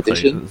enter the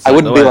competition. I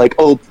wouldn't be like,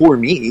 "Oh, poor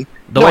me."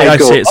 The way I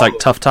see it is like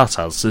tough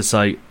tatas. It's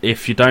like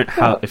if you don't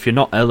have, if you're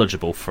not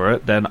eligible for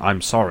it, then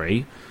I'm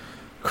sorry,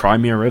 cry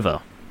me a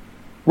river.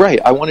 Right.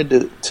 I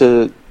wanted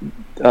to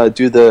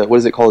do the, what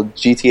is it called,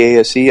 GTA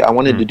SE. I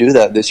wanted to do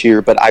that this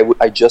year, but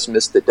I just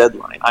missed the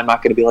deadline. I'm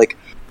not going to be like,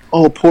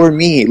 "Oh, poor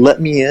me,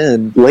 let me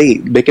in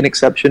late, make an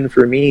exception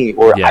for me,"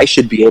 or I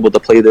should be able to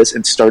play this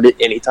and start it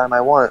anytime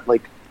I want.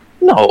 Like,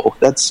 no,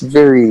 it's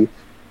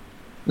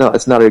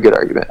not a good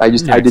argument. I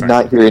did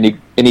not hear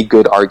any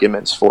good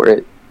arguments for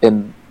it,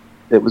 and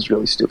it was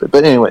really stupid.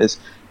 But anyways,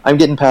 I'm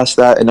getting past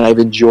that, and I've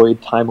enjoyed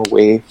time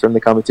away from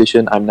the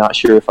competition. I'm not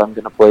sure if I'm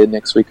going to play it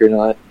next week or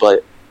not,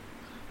 but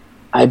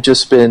I've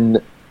just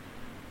been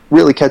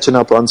really catching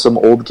up on some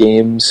old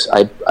games.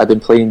 I've been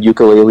playing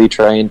ukulele,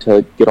 trying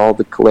to get all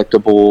the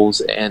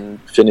collectibles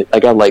and finish. I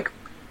got like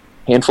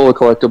a handful of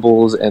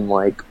collectibles and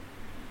like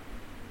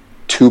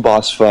 2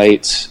 boss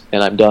fights,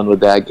 and I'm done with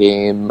that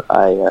game.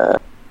 I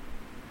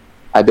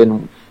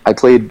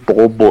played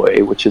Bold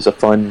Boy, which is a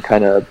fun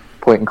kind of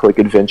point and click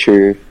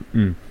adventure,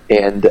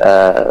 and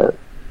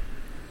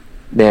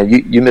man,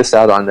 you missed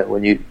out on it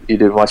when you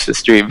didn't watch the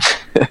stream.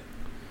 I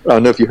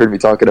don't know if you heard me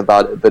talking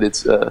about it, but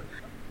it's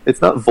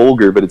not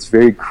vulgar, but it's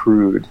very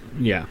crude.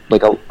 Yeah,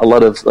 like a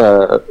lot of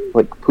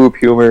like poop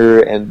humor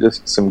and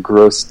just some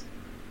gross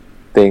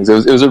things.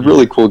 It was a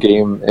really cool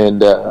game,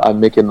 and I'm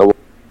making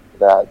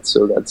that,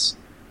 so it's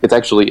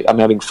actually, I'm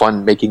having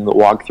fun making the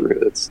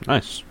walkthrough. That's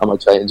nice. How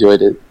much I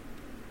enjoyed it.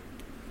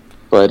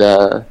 But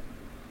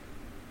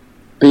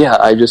yeah,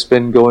 I've just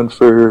been going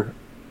for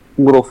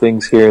little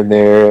things here and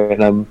there,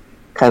 and I'm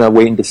kind of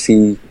waiting to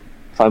see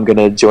if I'm going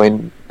to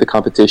join the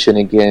competition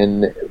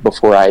again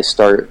before I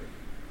start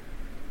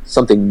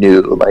something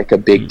new, like a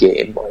big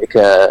game, like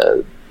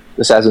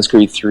Assassin's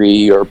Creed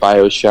 3 or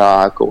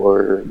BioShock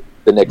or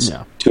the next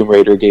Tomb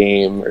Raider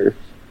game.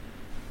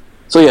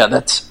 So yeah,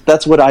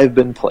 that's what I've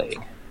been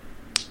playing.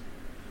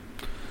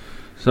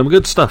 Some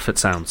good stuff, it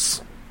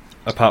sounds.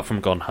 Apart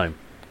from Gone Home,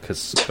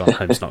 because Gone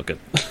Home's not good.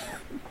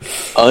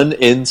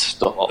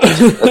 Uninstalled.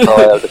 That's all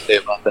I have to say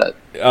about that.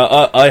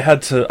 I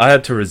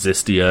had to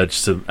resist the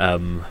urge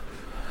to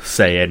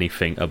say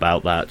anything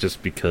about that,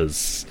 just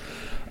because.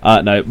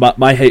 No,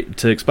 my hate,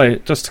 to explain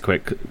it just a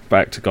quick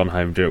back to Gone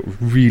Home, do it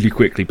really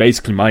quickly.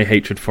 Basically, my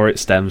hatred for it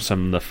stems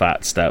from the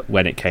fact that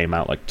when it came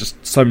out, like,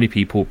 just so many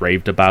people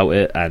raved about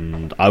it,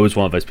 and I was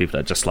one of those people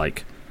that just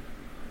like,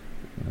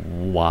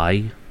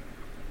 why?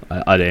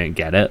 I didn't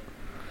get it.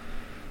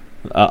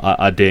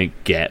 I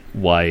didn't get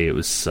why it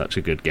was such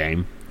a good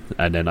game,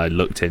 and then I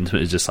looked into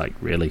it. It's just like,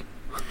 really,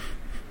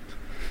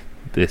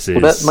 this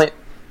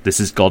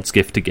is God's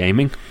gift to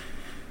gaming.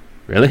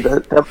 Really,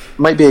 that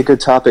might be a good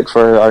topic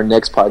for our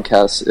next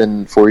podcast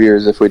in 4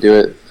 years if we do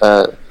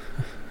it.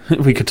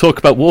 We could talk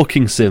about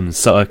walking sims,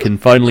 so I can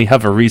finally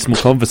have a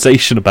reasonable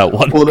conversation about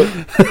one. Well,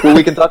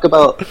 we can talk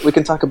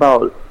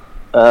about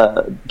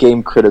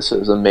game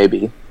criticism,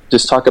 maybe.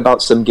 Just talk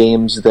about some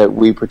games that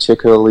we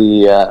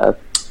particularly.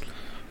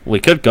 We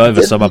could go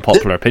over some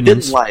unpopular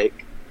opinions.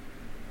 Like,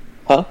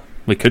 huh?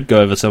 We could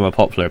go over some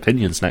unpopular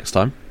opinions next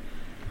time.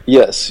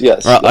 Yes.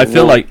 I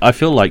feel like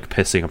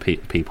pissing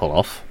people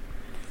off.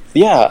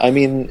 Yeah, I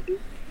mean,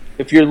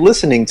 if you're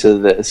listening to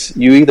this,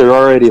 you either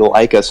already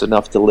like us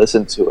enough to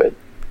listen to it,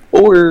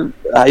 or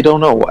I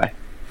don't know why.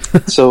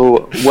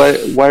 So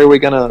why are we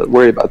gonna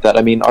worry about that?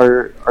 I mean,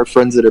 our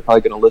friends that are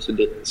probably gonna listen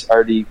to this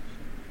already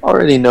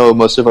know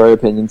most of our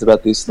opinions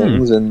about these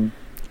things, and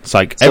it's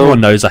like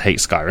everyone knows I hate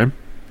Skyrim.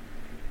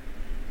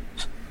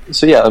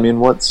 So yeah, I mean,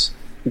 what's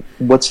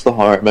the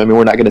harm? I mean,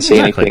 we're not going to say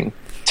anything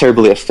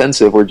terribly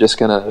offensive. We're just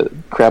going to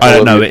crap. I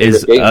don't know. It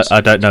is.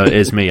 I don't know. It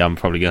is me. I'm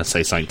probably going to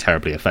say something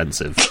terribly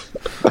offensive.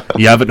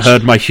 You haven't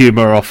heard my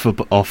humour off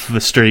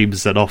the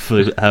streams and off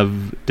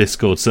the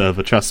Discord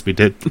server. Trust me,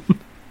 dude.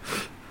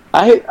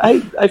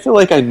 I feel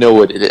like I know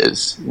what it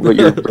is. What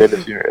your brand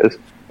of humor is.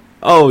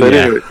 Oh, but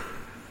yeah.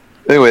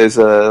 Anyways,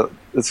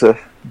 it's a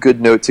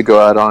good note to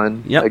go out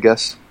on. I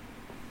guess.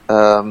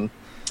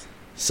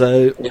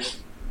 So.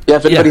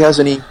 If anybody has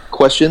any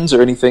questions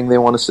or anything they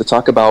want us to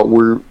talk about,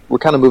 we're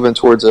kind of moving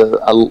towards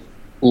a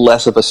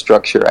less of a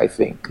structure, I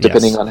think,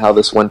 depending on how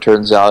this one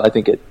turns out. I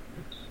think it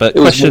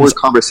was more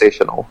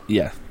conversational.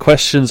 Yeah,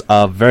 questions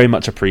are very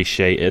much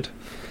appreciated.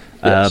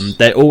 Yes.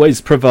 They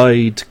always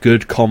provide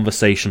good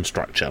conversation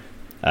structure.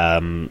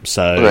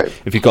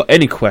 If you've got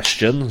any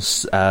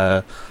questions,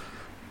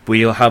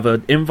 we'll have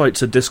an invite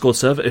to Discord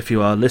server if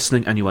you are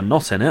listening and you are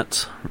not in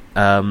it.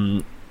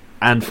 And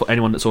for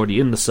anyone that's already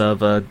in the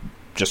server,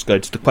 just go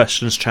to the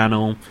questions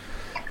channel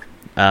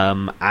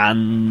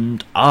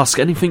and ask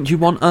anything you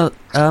want.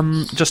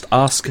 Just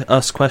ask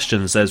us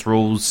questions. There's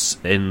rules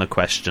in the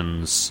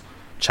questions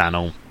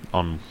channel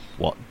on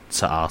what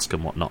to ask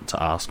and what not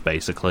to ask,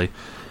 basically.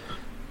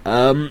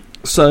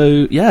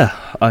 So yeah,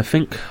 I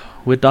think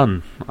we're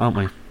done, aren't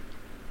we?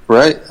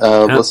 Right.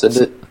 Let's end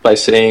it by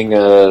saying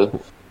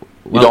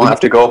You don't have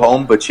to go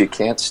home, but you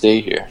can't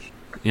stay here.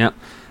 Yeah.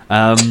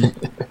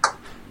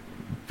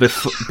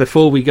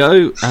 Before we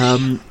go,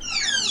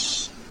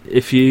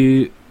 if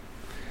you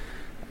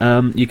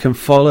can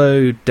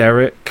follow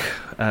Derek.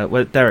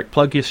 Derek,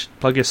 plug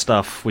your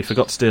stuff. We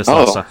forgot to do this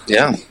last time.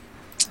 Yeah.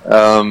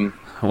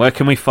 Where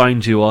can we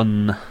find you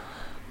on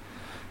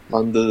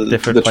the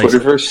different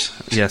places?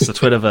 Twitterverse? Yes, the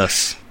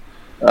Twitterverse.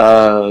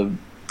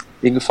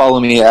 You can follow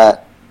me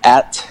at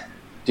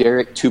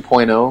Derek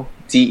 2.0,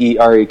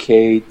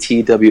 DEREK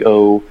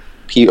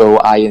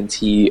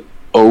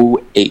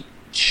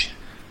TWOPOINTOH.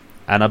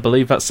 And I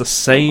believe that's the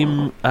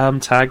same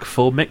tag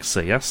for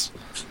Mixer, yes?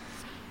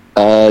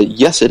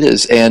 Yes, it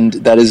is. And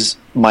that is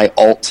my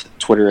alt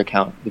Twitter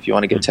account, if you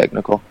want to get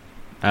technical.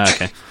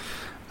 Okay.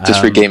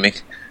 Just for gaming.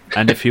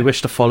 And if you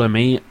wish to follow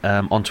me,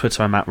 on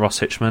Twitter I'm at Ross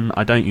Hitchman.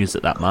 I don't use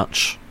it that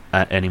much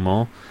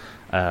anymore.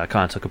 I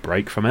kind of took a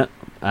break from it.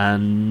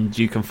 And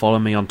you can follow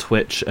me on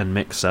Twitch and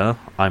Mixer.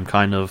 I'm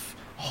kind of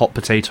hot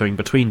potatoing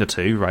between the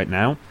two right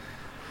now.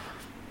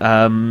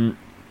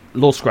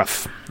 Lord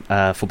Scruff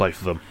for both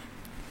of them.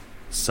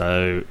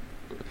 So,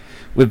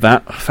 with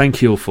that,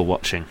 thank you all for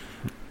watching.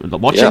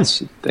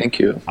 Yes, thank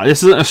you.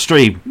 This isn't a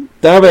stream.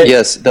 Damn it.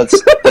 Yes,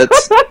 that's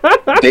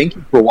thank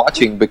you for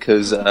watching,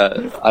 because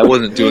I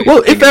wasn't doing.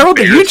 Well, if they're on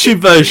the YouTube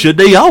version,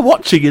 they are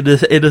watching in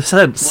a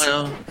sense.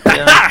 Well,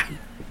 yeah.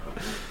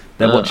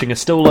 They're watching a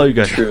still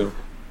logo. True.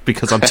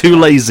 Because I'm too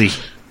lazy.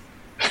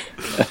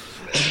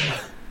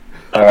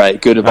 All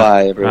right,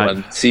 goodbye,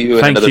 everyone. Right. See you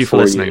in another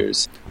 4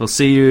 years. We'll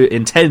see you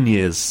in 10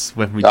 years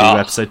when we do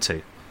episode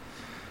 2.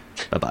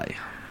 Bye-bye.